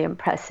that's really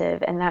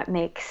impressive. And that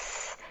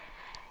makes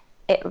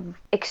it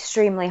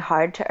extremely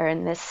hard to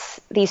earn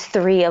these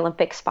 3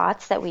 Olympic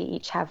spots that we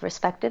each have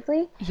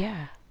respectively.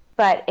 Yeah.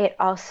 But it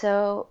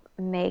also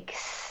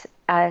makes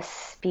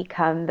us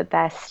become the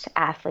best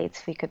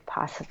athletes we could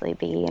possibly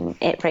be, and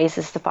it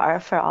raises the bar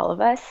for all of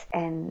us.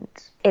 And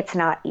it's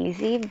not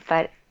easy,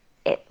 but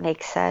it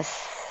makes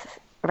us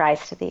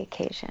rise to the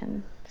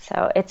occasion.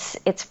 So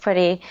it's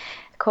pretty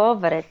cool,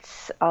 but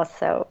it's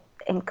also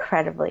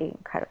incredibly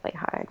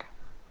hard.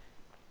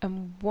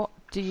 And what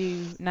do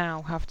you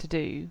now have to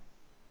do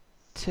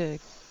to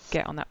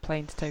get on that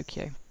plane to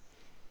Tokyo?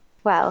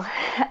 Well,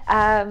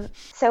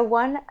 so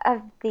one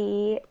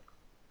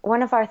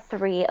of our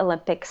 3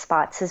 Olympic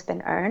spots has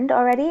been earned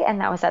already, and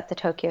that was at the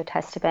Tokyo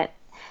test event.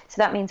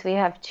 So that means we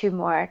have 2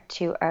 more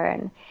to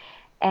earn.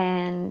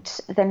 And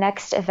the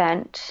next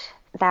event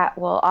that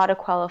will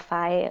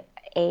auto-qualify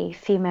a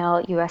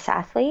female U.S.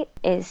 athlete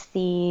is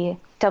the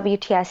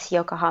WTS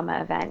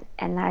Yokohama event,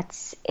 and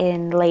that's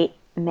in late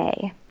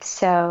May.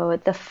 So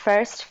the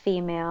first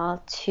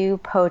female to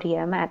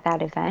podium at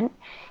that event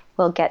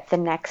will get the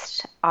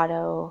next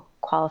auto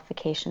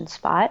qualification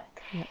spot.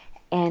 Yep.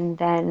 And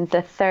then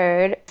the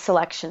third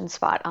selection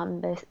spot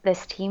on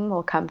this team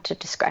will come to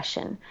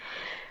discretion.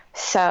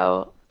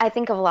 So I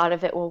think a lot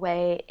of it will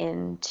weigh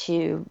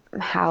into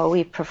how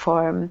we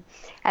perform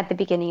at the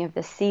beginning of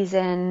the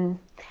season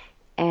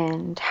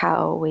and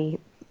how we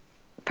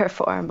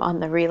perform on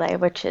the relay,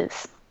 which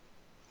is,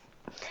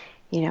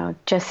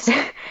 just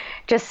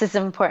as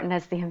important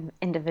as the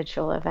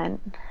individual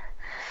event.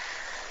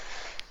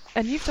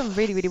 And you've done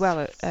really, really well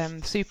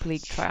at Super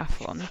League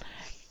Triathlon.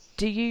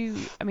 Do you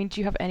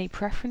have any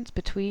preference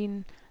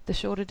between the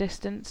shorter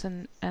distance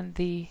and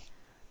the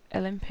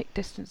Olympic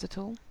distance at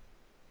all?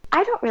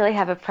 I don't really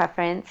have a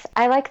preference.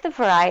 I like the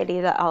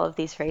variety that all of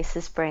these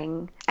races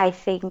bring. I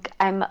think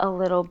I'm a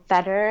little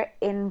better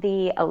in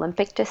the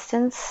Olympic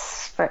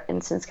distance, for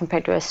instance,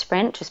 compared to a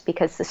sprint, just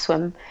because the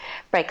swim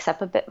breaks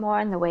up a bit more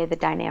in the way the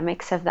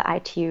dynamics of the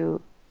ITU,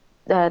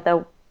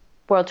 the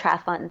World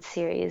Triathlon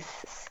Series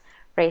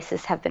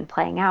races have been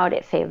playing out.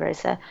 It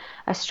favors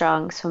a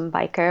strong swim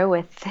biker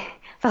with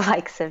the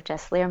likes of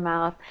Jess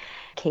Learmouth,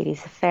 Katie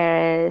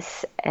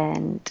Zaferes,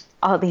 and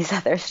all these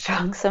other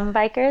strong swim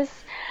bikers.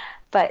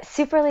 But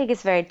Super League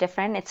is very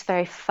different. It's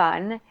very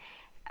fun.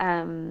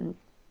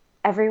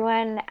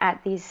 Everyone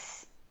at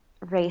these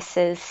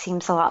races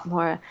seems a lot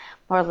more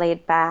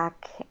laid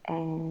back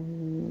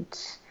and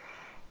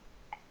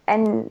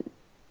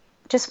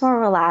just more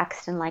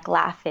relaxed and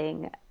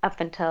laughing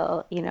up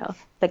until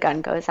the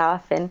gun goes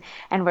off and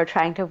we're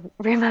trying to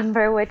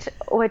remember which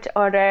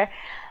order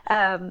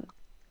of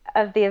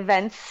the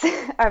events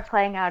are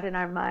playing out in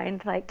our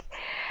mind. Like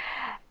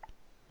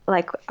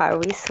are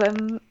we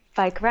swim,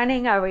 bike,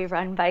 running? Are we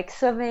run, bike,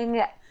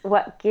 swimming?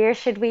 What gear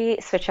should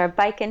we switch our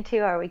bike into?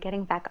 Are we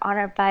getting back on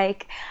our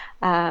bike?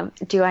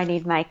 Do I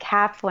need my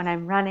cap when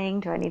I'm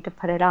running? Do I need to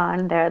put it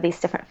on? There are these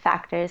different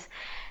factors.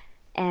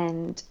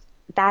 And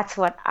that's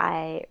what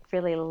I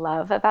really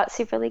love about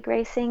Super League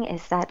racing,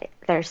 is that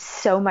there's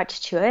so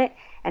much to it.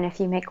 And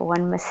if you make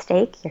one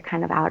mistake, you're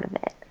kind of out of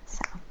it. So.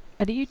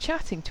 And are you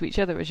chatting to each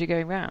other as you're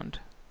going round?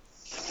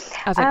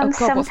 I was like, oh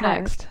God, what's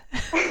next?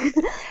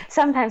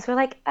 Sometimes we're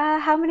like,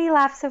 how many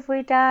laps have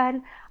we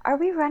done? Are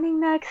we running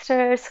next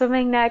or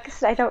swimming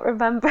next? I don't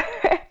remember.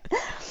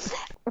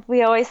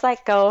 We always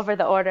go over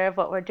the order of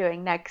what we're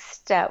doing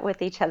next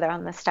with each other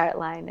on the start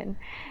line and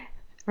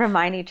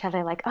remind each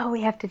other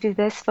we have to do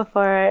this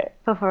before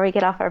we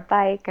get off our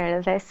bike,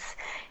 or this,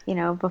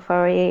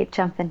 before we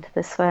jump into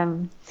the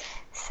swim.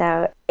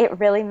 So it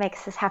really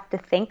makes us have to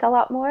think a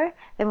lot more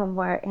than when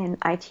we're in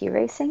IT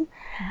racing.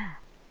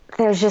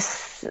 There's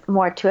just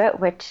more to it,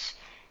 which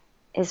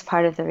is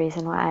part of the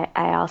reason why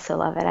I also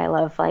love it. I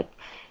love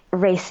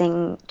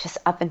racing just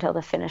up until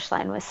the finish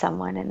line with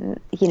someone and,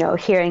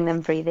 hearing them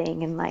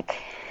breathing and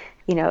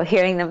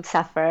hearing them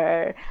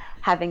suffer,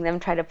 having them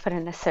try to put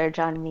in a surge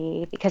on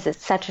me, because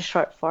it's such a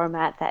short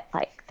format that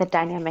like the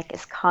dynamic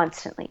is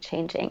constantly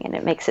changing, and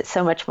it makes it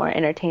so much more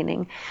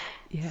entertaining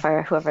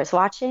for whoever's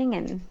watching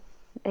and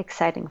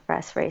exciting for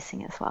us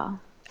racing as well.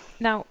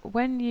 Now,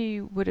 when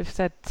you would have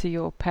said to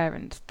your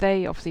parents,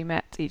 they obviously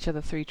met each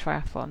other through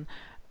triathlon,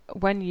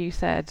 when you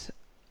said,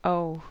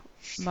 oh,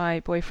 my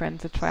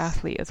boyfriend's a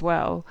triathlete as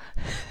well,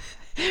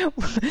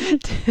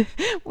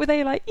 were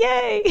they like,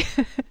 yay?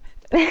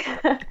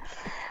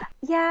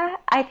 Yeah,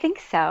 I think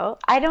so.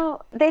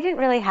 They didn't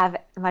really have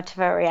much of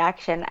a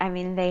reaction. I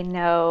mean, they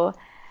know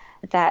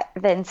that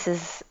Vince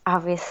is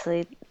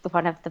obviously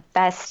one of the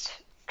best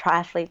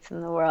triathletes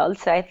in the world.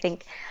 So I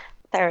think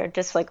they're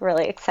just like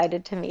really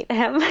excited to meet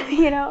him,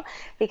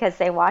 because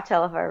they watch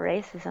all of our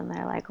races and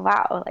they're like,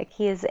 wow, like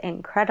he is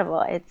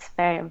incredible. It's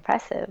very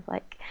impressive.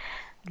 Like,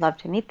 I'd love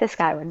to meet this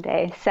guy one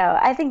day. So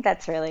I think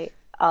that's really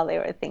all they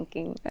were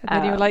thinking. And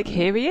then you were like,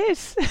 here he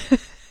is.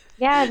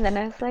 Yeah, and then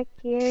I was like,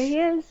 here he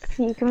is.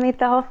 You can meet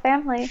the whole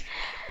family.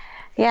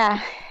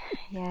 Yeah.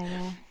 Do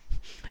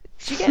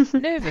you get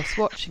nervous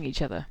watching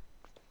each other?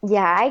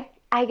 Yeah,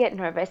 I get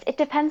nervous. It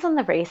depends on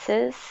the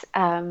races.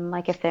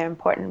 Like if they're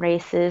important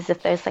races,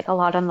 if there's like a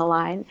lot on the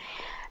line,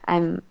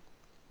 I'm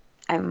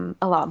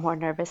a lot more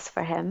nervous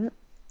for him.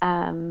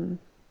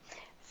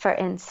 For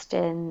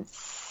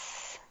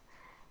instance,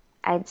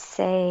 I'd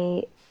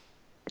say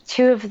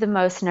two of the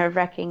most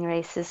nerve-wracking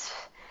races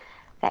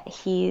that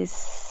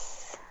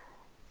he's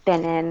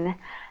been in,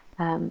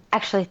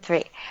 actually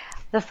three.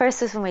 The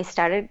first was when we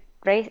started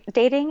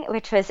dating,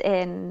 which was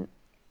in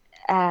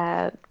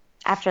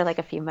after like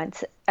a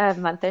month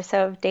or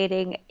so of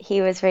dating.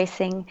 He was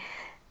racing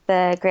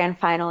the grand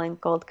final in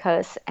Gold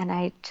Coast, and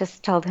I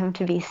just told him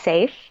to be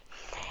safe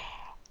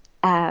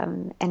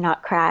and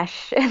not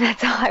crash, and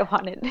that's all I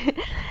wanted.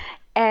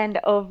 And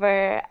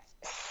over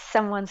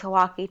someone's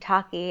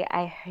walkie-talkie,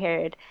 I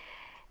heard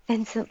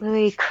Vincent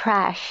Louis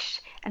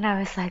crashed, and I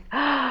was like,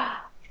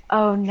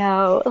 oh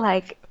no,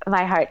 like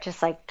my heart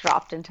just like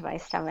dropped into my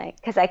stomach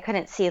because I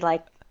couldn't see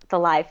like the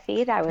live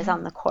feed. I was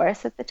on the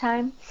course at the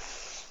time,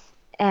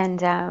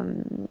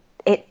 and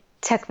it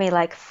took me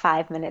like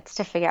 5 minutes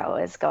to figure out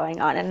what was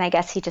going on. And I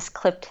guess he just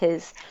clipped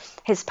his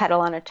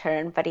pedal on a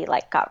turn, but he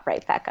like got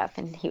right back up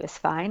and he was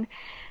fine.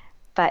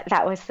 But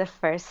that was the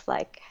first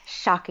like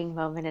shocking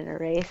moment in a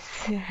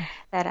race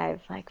that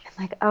I've like been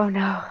like, oh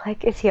no,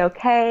 like, is he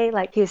okay?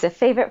 Like, he was a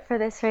favorite for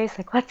this race.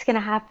 Like, what's going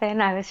to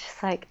happen? I was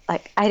just like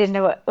I didn't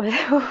know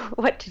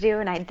what to do.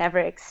 And I'd never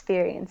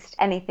experienced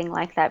anything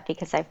like that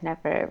because I've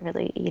never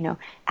really,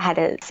 had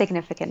a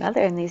significant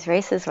other in these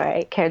races where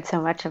I cared so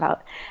much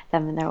about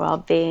them and their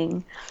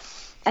well-being.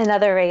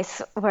 Another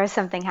race where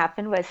something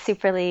happened was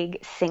Super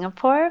League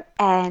Singapore,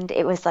 and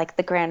it was like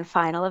the grand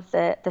final of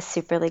the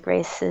Super League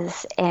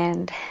races,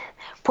 and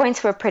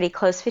points were pretty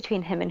close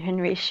between him and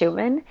Henry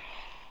Schumann.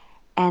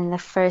 And the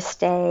first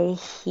day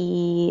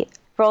he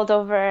rolled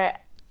over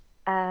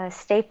a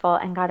staple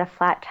and got a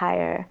flat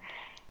tire.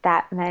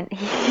 That meant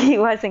he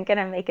wasn't going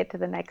to make it to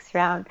the next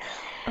round.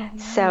 Oh,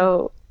 no.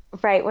 So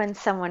right when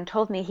someone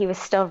told me, he was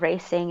still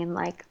racing and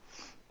like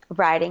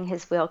riding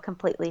his wheel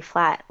completely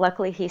flat.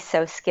 Luckily, he's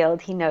so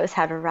skilled. He knows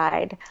how to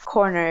ride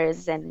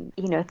corners and,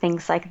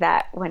 things like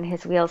that. When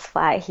his wheels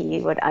fly, he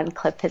would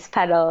unclip his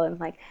pedal and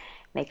like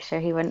make sure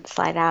he wouldn't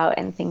slide out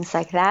and things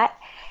like that.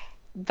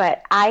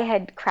 But I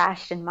had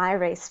crashed in my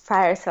race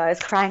prior, so I was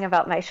crying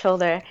about my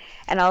shoulder.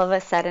 And all of a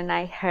sudden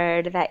I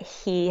heard that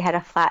he had a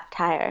flat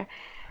tire.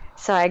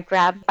 So I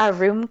grabbed our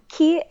room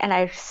key and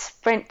I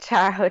sprint to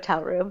our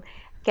hotel room,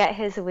 get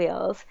his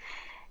wheels.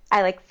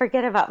 I like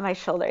forget about my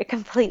shoulder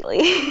completely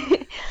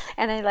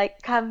and I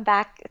like come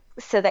back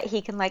so that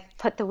he can like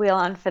put the wheel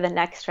on for the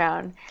next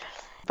round.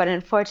 But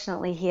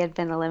unfortunately he had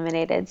been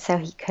eliminated, so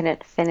he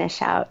couldn't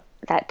finish out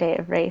that day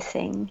of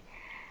racing.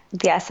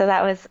 Yeah, so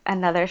that was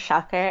another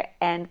shocker.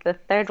 And the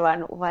third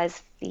one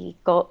was the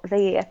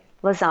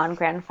Lausanne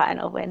Grand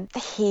Final win.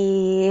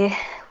 He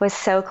was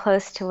so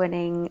close to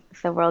winning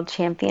the World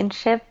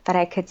Championship, but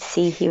I could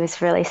see he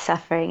was really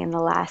suffering in the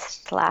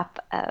last lap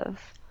of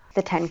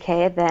the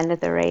 10K at the end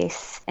of the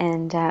race,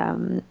 and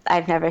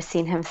I've never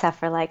seen him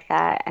suffer like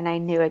that. And I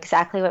knew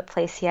exactly what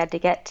place he had to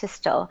get to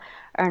still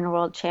earn a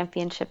world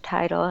championship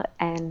title,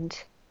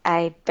 and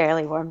I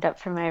barely warmed up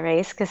for my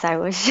race because I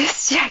was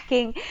just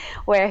checking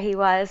where he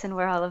was and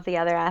where all of the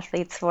other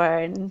athletes were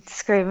and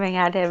screaming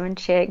at him and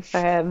cheering for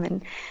him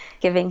and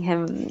giving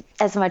him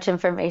as much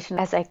information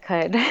as I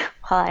could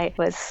while I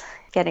was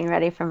getting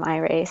ready for my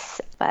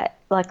race. But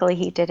luckily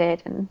he did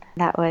it, and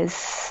that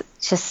was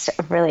just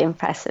really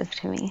impressive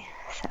to me.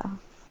 So.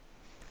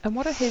 And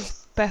what are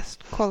his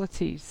best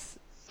qualities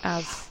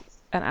as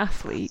an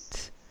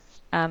athlete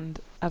and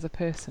as a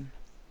person?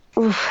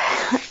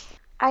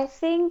 I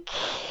think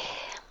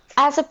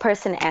as a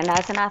person and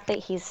as an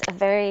athlete, he's a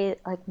very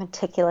like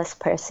meticulous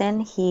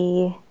person.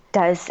 He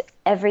does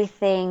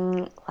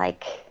everything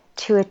like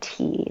to a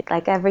T.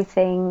 Like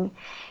everything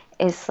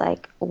is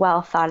like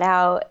well thought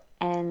out,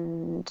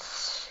 and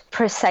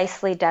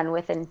precisely done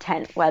with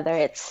intent, whether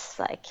it's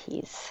like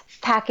he's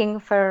packing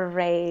for a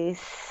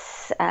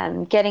race,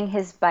 getting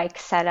his bike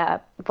set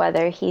up,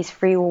 whether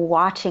he's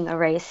re-watching a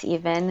race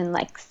even and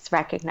like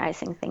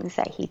recognizing things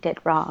that he did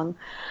wrong,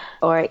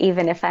 or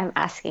even if I'm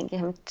asking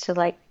him to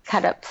like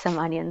cut up some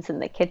onions in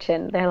the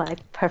kitchen, they're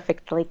like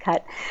perfectly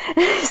cut.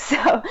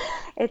 So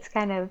it's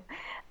kind of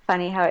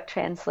funny how it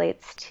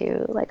translates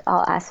to like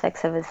all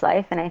aspects of his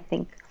life, and I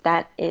think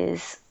that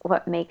is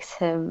what makes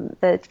him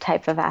the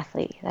type of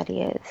athlete that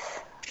he is.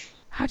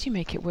 How do you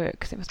make it work?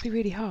 Because it must be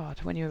really hard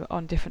when you're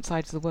on different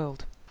sides of the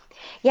world.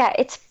 Yeah,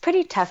 it's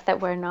pretty tough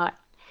that we're not,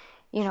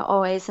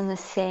 always in the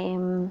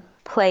same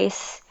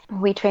place.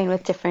 We train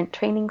with different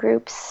training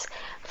groups.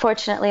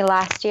 Fortunately,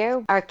 last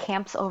year, our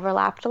camps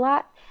overlapped a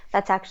lot.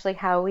 That's actually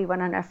how we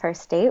went on our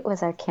first date,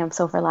 was our camps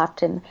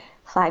overlapped in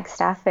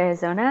Flagstaff,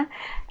 Arizona.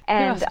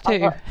 And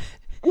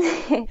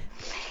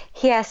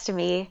he asked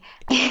me,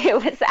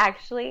 it was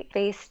actually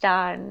based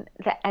on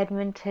the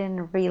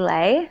Edmonton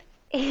relay.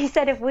 He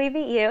said, if we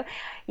beat you,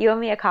 you owe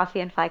me a coffee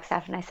in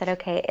Flagstaff. And I said,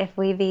 okay, if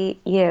we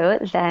beat you,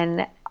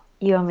 then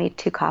you owe me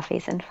 2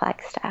 coffees in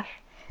Flagstaff.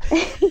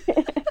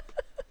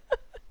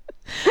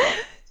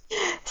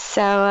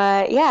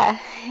 So, yeah.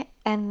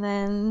 And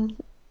then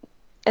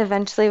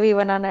eventually we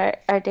went on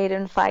our date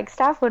in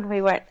Flagstaff when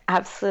we weren't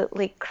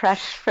absolutely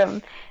crushed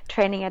from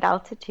training at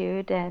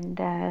altitude.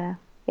 And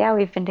yeah,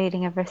 we've been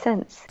dating ever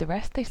since. The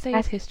rest, they say,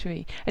 is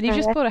history. And you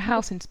just bought a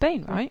house in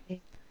Spain, right?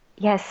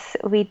 Yes,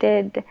 we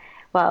did.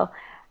 Well,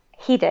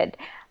 he did.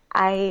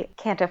 I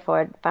can't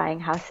afford buying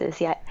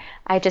houses yet.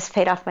 I just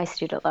paid off my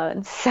student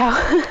loans. So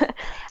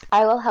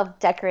I will help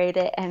decorate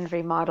it and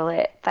remodel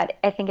it. But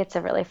I think it's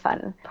a really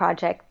fun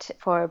project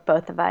for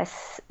both of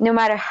us. No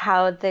matter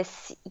how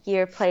this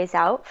year plays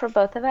out for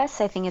both of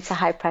us, I think it's a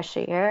high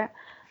pressure year.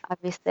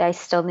 Obviously, I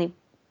still need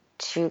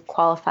to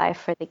qualify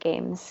for the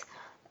games.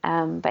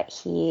 But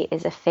he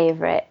is a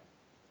favorite.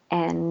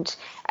 And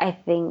I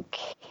think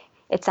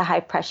it's a high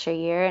pressure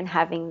year, and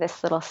having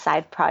this little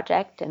side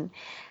project and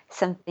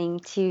something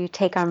to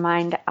take our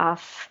mind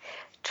off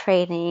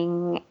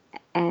training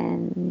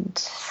and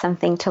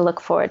something to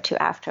look forward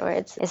to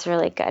afterwards is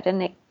really good.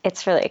 And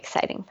it's really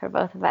exciting for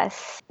both of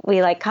us.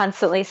 We like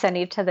constantly send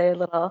each other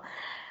little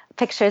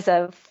pictures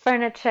of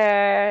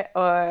furniture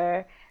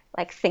or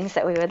like things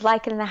that we would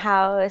like in the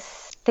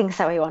house, things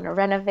that we want to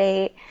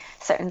renovate,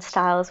 certain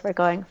styles we're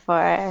going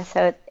for.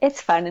 So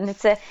it's fun, and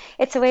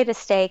it's a way to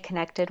stay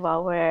connected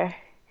while we're,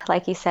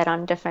 like you said,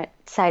 on different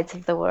sides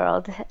of the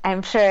world.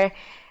 I'm sure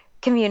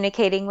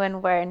communicating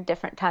when we're in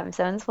different time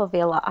zones will be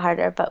a lot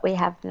harder, but we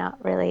have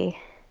not really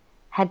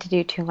had to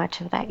do too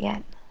much of that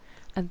yet.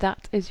 And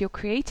that is your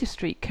creative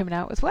streak coming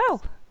out as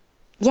well.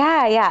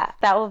 Yeah.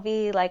 That will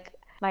be like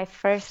my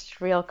first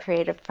real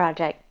creative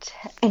project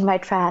in my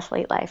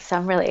triathlete life. So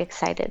I'm really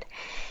excited.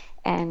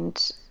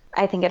 And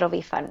I think it'll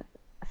be fun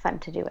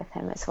to do with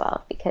him as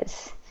well,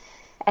 because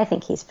I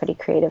think he's pretty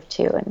creative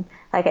too. And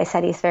like I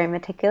said, he's very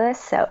meticulous.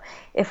 So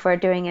if we're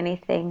doing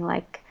anything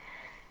like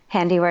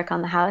handiwork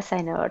on the house, I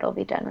know it'll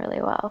be done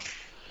really well.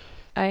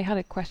 I had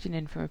a question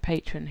in from a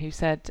patron who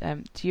said,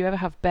 do you ever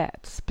have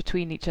bets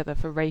between each other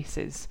for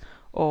races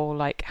or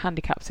like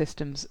handicap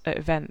systems at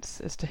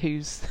events as to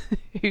who's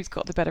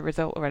got the better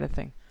result or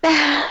anything?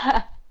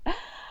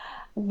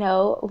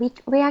 No,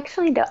 we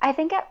actually don't. I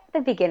think at the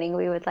beginning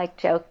we would like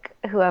joke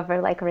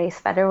whoever like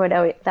raced better would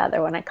owe the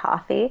other one a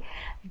coffee,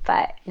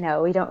 but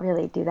no, we don't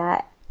really do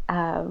that.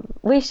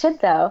 We should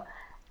though.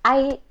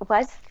 I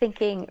was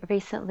thinking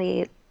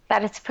recently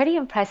that it's pretty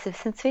impressive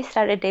since we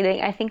started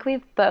dating. I think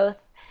we've both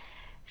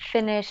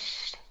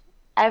finished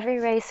every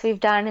race we've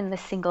done in the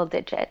single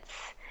digits.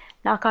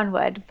 Knock on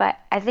wood, but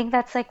I think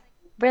that's like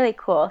really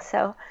cool.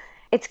 So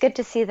it's good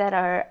to see that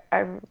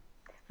our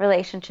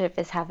relationship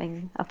is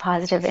having a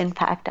positive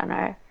impact on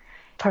our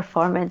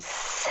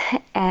performance,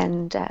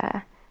 and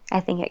I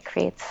think it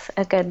creates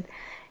a good,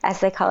 as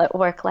they call it,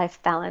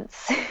 work-life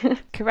balance.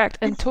 Correct.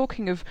 And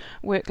talking of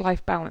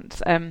work-life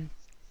balance, I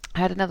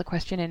had another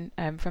question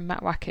in from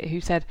Matt Wackett,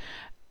 who said,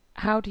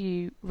 how do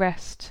you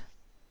rest,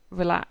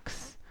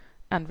 relax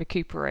and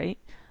recuperate,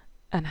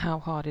 and how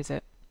hard is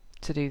it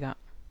to do that?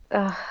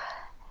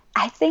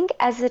 I think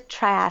as a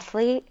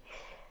triathlete,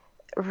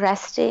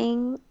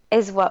 resting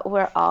is what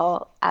we're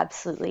all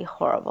absolutely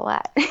horrible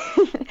at.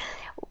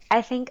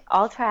 I think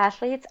all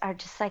triathletes are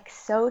just like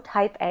so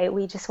type A.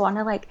 We just want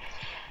to like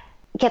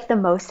get the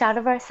most out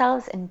of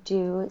ourselves and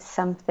do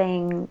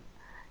something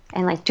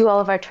and like do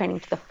all of our training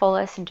to the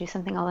fullest and do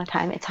something all the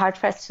time. It's hard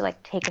for us to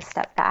like take a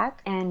step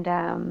back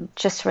and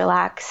just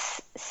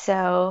relax.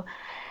 So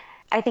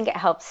I think it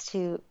helps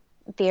to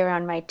be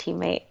around my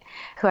teammate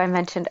who I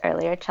mentioned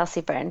earlier,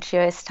 Chelsea Byrne. She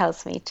always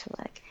tells me to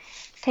like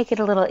take it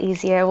a little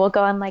easier. We'll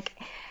go on like,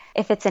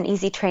 if it's an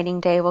easy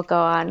training day, we'll go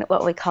on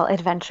what we call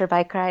adventure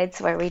bike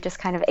rides, where we just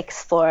kind of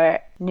explore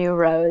new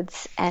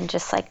roads and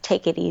just like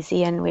take it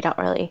easy, and we don't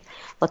really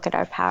look at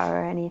our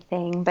power or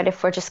anything. But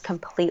if we're just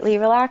completely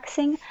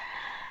relaxing,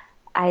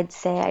 I'd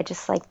say I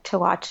just like to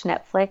watch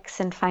Netflix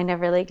and find a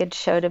really good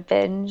show to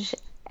binge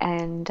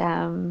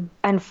And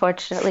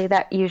unfortunately,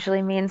 that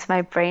usually means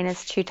my brain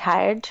is too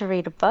tired to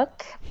read a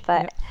book.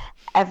 But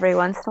every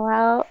once in a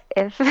while,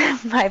 if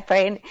my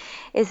brain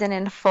isn't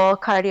in full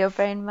cardio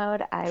brain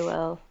mode, I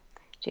will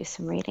do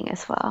some reading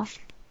as well.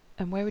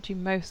 And where would you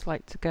most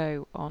like to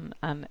go on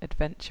an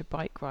adventure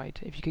bike ride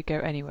if you could go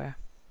anywhere?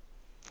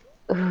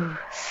 Ooh.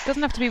 It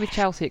doesn't have to be with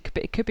Chelsea.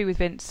 It could be with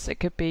Vince. It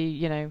could be,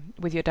 you know,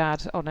 with your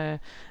dad on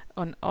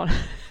on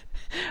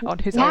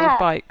his old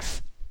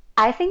bikes.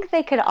 I think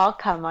they could all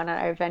come on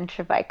our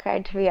adventure bike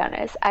ride, to be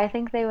honest. I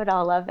think they would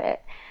all love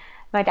it.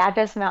 My dad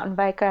does mountain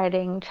bike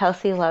riding,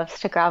 Chelsea loves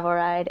to gravel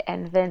ride,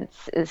 and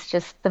Vince is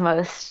just the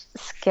most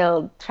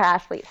skilled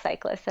triathlete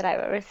cyclist that I've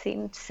ever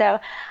seen. So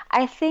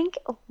I think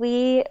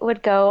we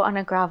would go on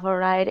a gravel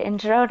ride in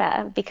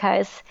Girona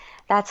because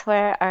that's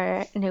where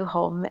our new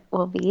home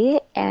will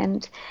be.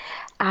 And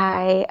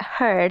I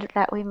heard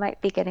that we might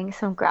be getting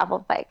some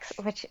gravel bikes,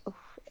 which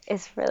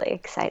is really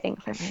exciting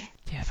for me.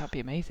 Yeah, that'd be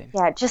amazing.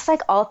 Yeah, just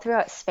like all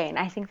throughout Spain.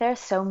 I think there are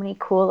so many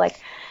cool, like,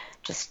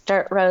 just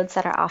dirt roads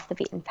that are off the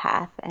beaten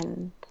path.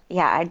 And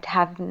yeah, I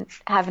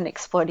haven't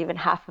explored even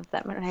half of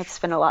them, and I've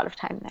spent a lot of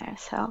time there.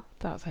 So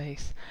that's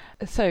ace.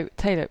 So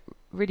Taylor,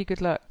 really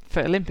good luck for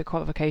Olympic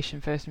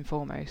qualification first and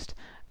foremost,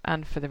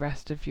 and for the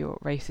rest of your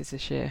races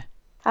this year.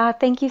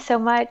 Thank you so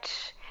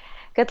much.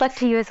 Good luck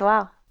to you as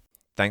well.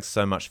 Thanks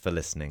so much for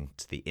listening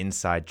to the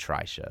Inside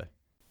Tri Show.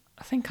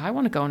 I think I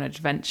want to go on an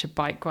adventure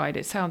bike ride.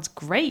 It sounds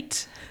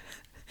great.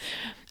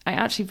 I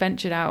actually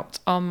ventured out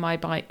on my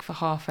bike for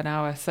half an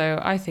hour, so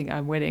I think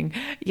I'm winning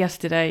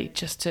yesterday,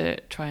 just to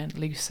try and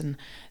loosen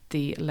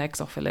the legs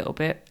off a little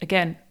bit.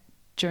 Again,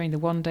 during the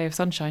one day of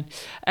sunshine.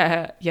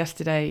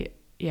 Yesterday,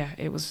 yeah,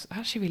 it was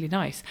actually really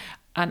nice.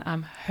 And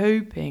I'm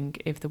hoping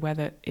if the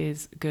weather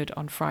is good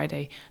on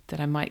Friday that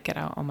I might get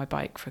out on my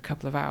bike for a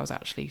couple of hours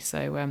actually.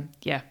 So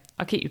yeah,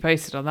 I'll keep you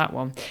posted on that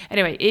one.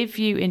 Anyway, if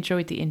you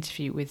enjoyed the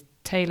interview with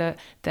Taylor,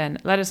 then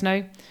let us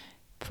know.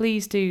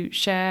 Please do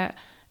share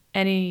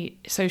any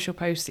social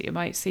posts that you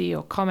might see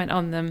or comment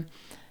on them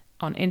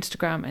on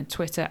Instagram and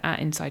Twitter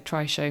at Inside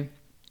Tri Show.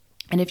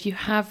 And if you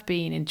have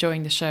been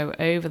enjoying the show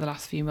over the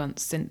last few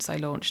months since I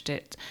launched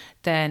it,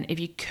 then if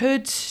you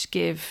could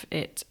give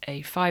it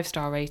a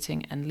 5-star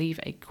rating and leave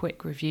a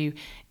quick review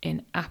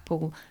in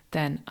Apple,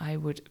 then I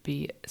would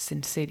be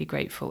sincerely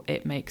grateful.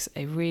 It makes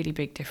a really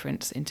big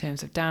difference in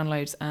terms of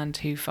downloads and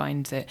who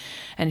finds it.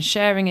 And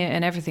sharing it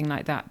and everything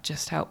like that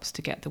just helps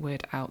to get the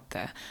word out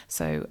there.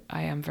 So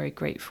I am very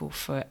grateful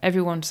for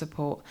everyone's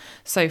support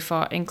so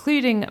far,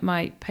 including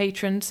my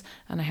patrons.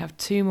 And I have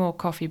 2 more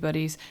coffee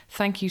buddies.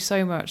 Thank you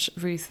so much,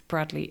 Ruth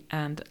Bradley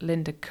and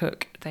Linda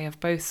Cook. They have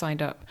both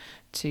signed up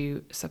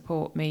to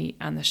support me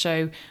and the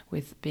show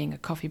with being a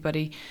coffee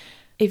buddy.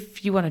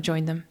 If you want to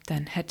join them,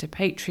 then head to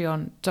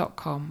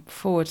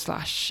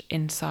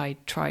patreon.com/Inside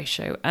Tri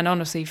Show. And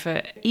honestly,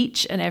 for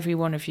each and every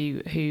one of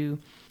you who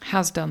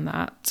has done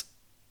that,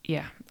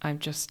 yeah, I'm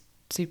just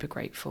super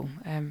grateful.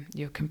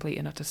 You're complete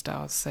and utter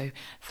stars, so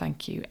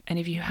thank you. And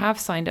if you have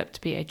signed up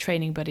to be a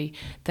training buddy,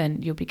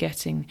 then you'll be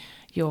getting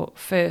your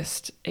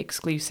first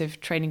exclusive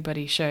training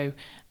buddy show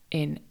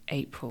in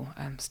April.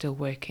 I'm still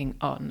working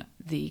on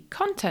the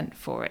content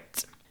for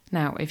it.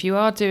 Now, if you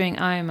are doing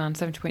Ironman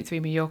 70.3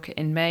 Mallorca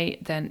in May,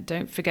 then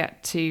don't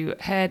forget to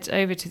head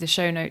over to the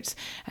show notes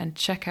and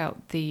check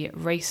out the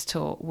race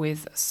tour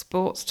with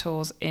Sports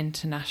Tours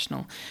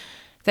International.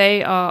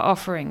 They are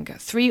offering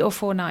 3 or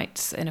 4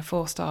 nights in a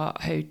 4-star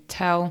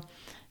hotel,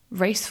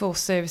 race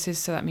force services,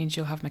 so that means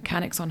you'll have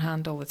mechanics on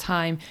hand all the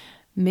time.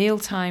 Meal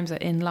times are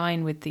in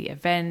line with the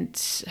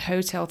event.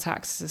 Hotel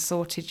taxes are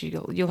sorted.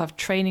 You'll have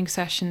training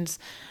sessions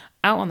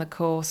out on the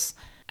course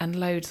and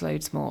loads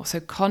more. So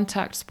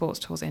contact Sports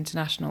Tours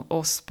International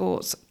or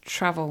Sports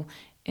Travel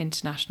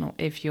International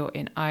if you're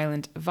in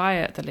Ireland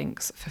via the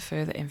links for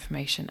further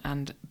information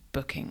and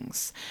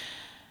bookings.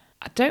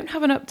 I don't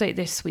have an update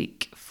this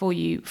week for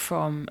you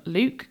from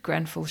Luke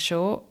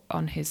Grenfell-Shaw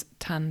on his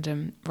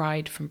tandem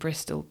ride from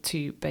Bristol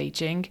to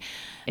Beijing.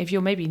 If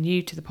you're maybe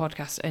new to the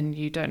podcast and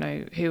you don't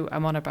know who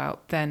I'm on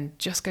about, then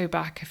just go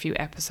back a few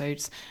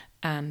episodes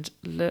and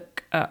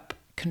look up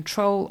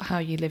Control How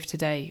You Live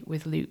Today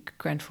with Luke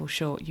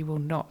Grenfell-Shaw. You will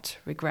not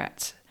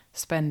regret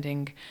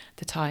spending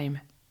the time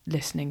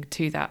listening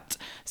to that.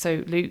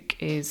 So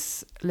Luke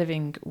is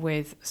living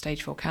with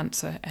stage 4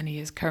 cancer and he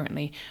is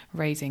currently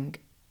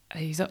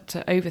he's up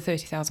to over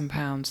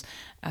 £30,000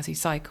 as he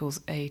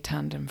cycles a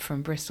tandem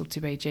from Bristol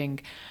to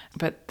Beijing.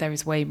 But there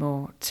is way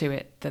more to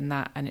it than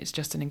that, and it's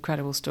just an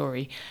incredible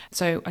story.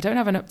 So I don't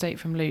have an update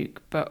from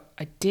Luke, but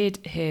I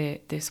did hear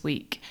this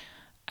week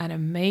an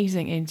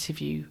amazing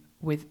interview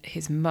with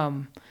his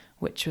mum,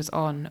 which was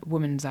on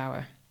Woman's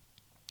Hour.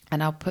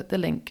 And I'll put the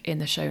link in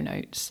the show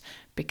notes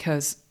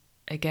because,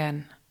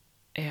 again,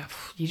 yeah,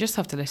 you just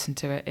have to listen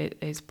to it. It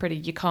is pretty,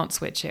 you can't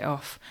switch it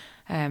off.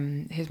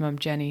 His mum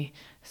Jenny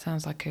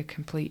sounds like a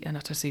complete and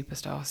utter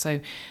superstar.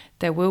 So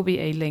there will be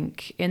a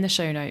link in the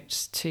show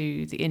notes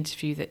to the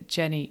interview that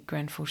Jenny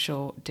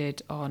Grenfell-Shaw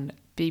did on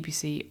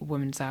BBC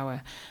Women's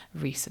Hour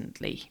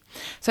recently.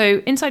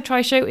 So Inside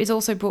Try Show is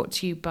also brought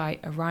to you by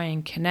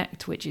Orion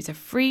Connect, which is a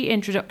free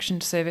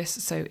introduction service.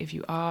 So if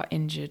you are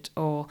injured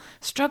or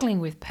struggling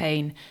with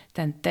pain,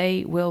 then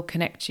they will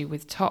connect you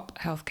with top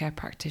healthcare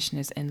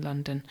practitioners in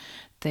London.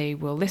 They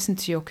will listen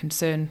to your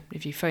concern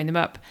if you phone them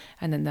up,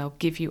 and then they'll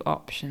give you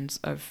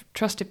options of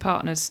trusted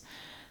partners,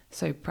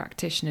 so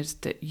practitioners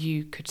that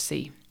you could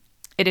see.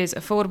 It is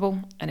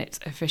affordable and it's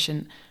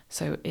efficient,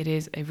 so it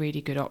is a really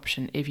good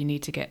option if you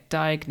need to get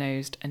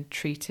diagnosed and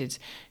treated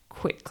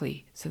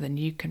quickly, so then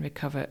you can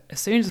recover as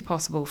soon as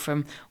possible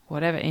from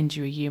whatever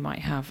injury you might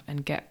have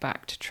and get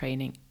back to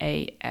training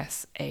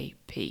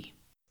ASAP.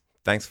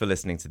 Thanks for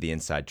listening to the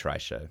Inside Try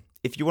Show.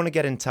 If you want to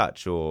get in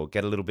touch or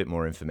get a little bit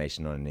more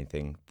information on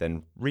anything,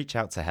 then reach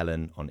out to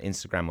Helen on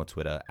Instagram or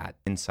Twitter at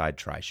Inside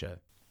Try Show.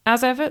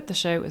 As ever, the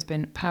show has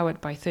been powered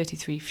by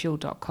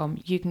 33fuel.com.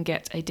 You can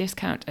get a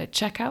discount at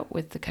checkout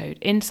with the code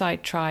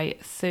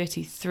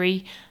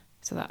INSIDETRY33.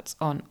 So that's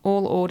on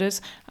all orders.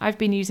 I've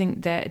been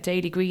using their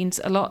daily greens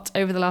a lot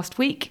over the last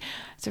week.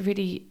 It's a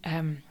really,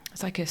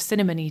 it's like a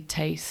cinnamony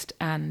taste,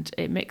 and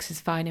it mixes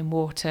fine in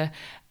water.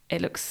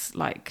 It looks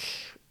like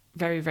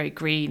very, very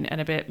green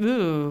and a bit,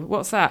 ooh,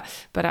 what's that?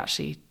 But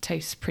actually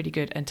tastes pretty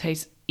good and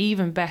tastes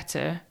even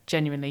better,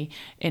 genuinely,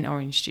 in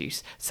orange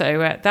juice.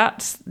 So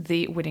that's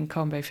the winning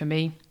combo for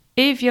me.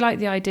 If you like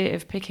the idea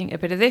of picking a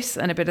bit of this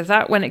and a bit of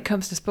that when it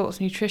comes to sports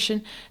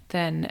nutrition,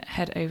 then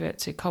head over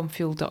to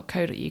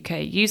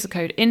comfuel.co.uk. Use the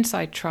code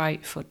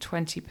INSIDETRY for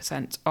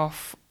 20%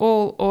 off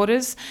all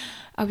orders.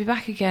 I'll be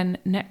back again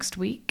next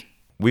week.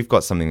 We've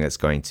got something that's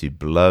going to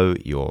blow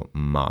your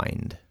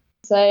mind.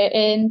 So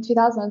in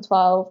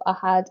 2012, I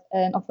had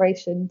an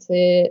operation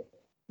to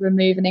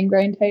remove an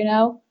ingrown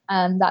toenail,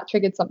 and that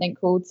triggered something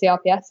called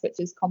CRPS, which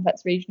is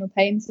complex regional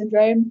pain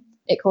syndrome.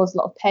 It caused a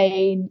lot of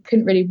pain,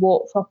 couldn't really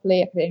walk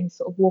properly. I could only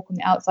sort of walk on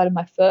the outside of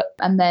my foot.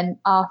 And then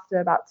after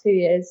about 2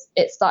 years,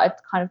 it started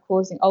kind of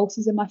causing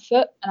ulcers in my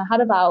foot. And I had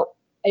about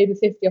over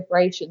 50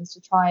 operations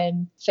to try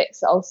and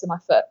fix the ulcer in my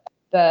foot,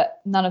 but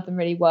none of them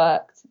really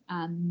worked.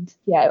 And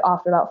yeah,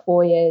 after about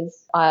 4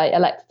 years, I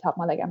elected to have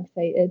my leg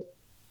amputated.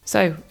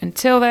 So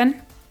until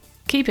then,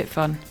 keep it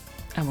fun,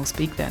 and we'll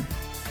speak then.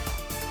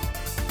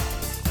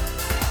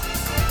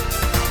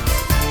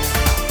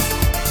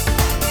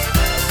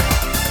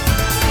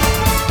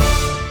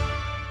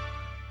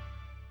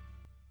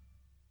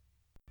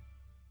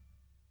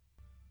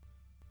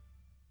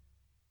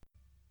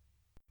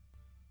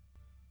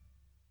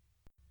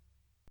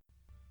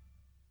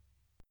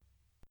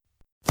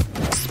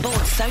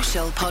 Sports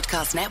Social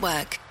Podcast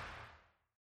Network.